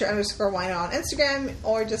 Amateur_wine on Instagram,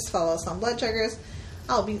 or just follow us on Blood Chuggers.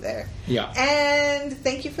 I'll be there. Yeah. And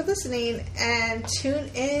thank you for listening. And tune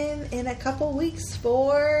in a couple weeks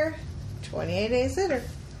for 28 Days Later.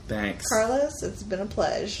 Thanks. Carlos, it's been a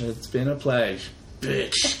pleasure. It's been a pleasure.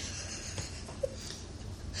 Bitch.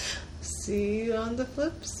 See you on the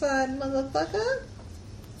flip side, motherfucker.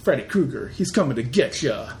 Freddy Krueger, he's coming to get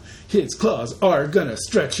ya. His claws are gonna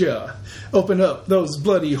stretch ya. Open up those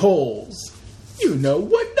bloody holes. You know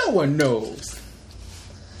what no one knows.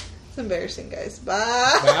 It's embarrassing, guys.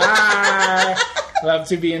 Bye. Bye. Love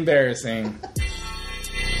to be embarrassing.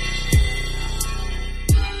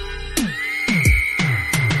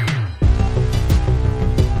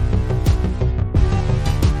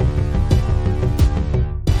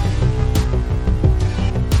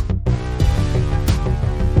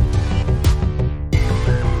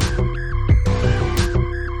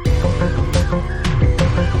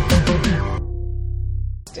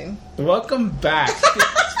 Welcome back.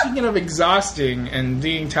 Speaking of exhausting and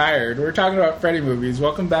being tired, we're talking about Freddy movies.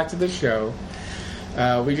 Welcome back to the show.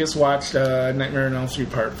 We just watched Nightmare on Elm Street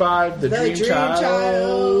Part 5, The Dream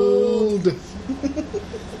Child.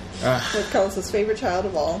 What Carlos' favorite child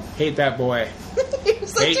of all. Hate that boy.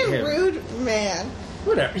 He's such Hate a him. rude man.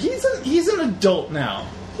 Whatever. He's an adult now.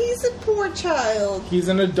 He's a poor child. He's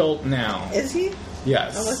an adult now. Is he?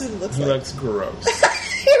 Yes. Unless he looks he like... looks gross.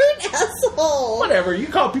 You're an asshole. Whatever. You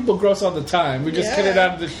call people gross all the time. We just get it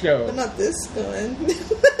out of the show. But not this one.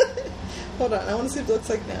 Hold on. I want to see what it looks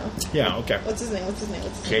like now. Yeah, okay. What's his name?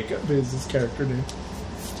 Jacob is his character name.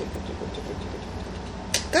 Jacob.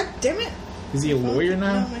 God damn it. Is he a lawyer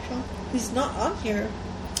now? No, my phone. He's not on here.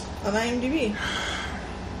 On IMDb.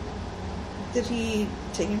 Did he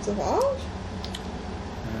take himself off?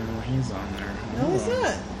 He's on there. No, he's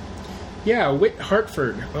not. Yeah, Whit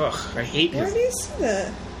Hartford. Ugh, I hate Where his... do you see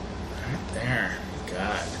that? Right there.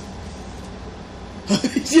 God.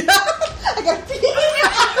 I got pee.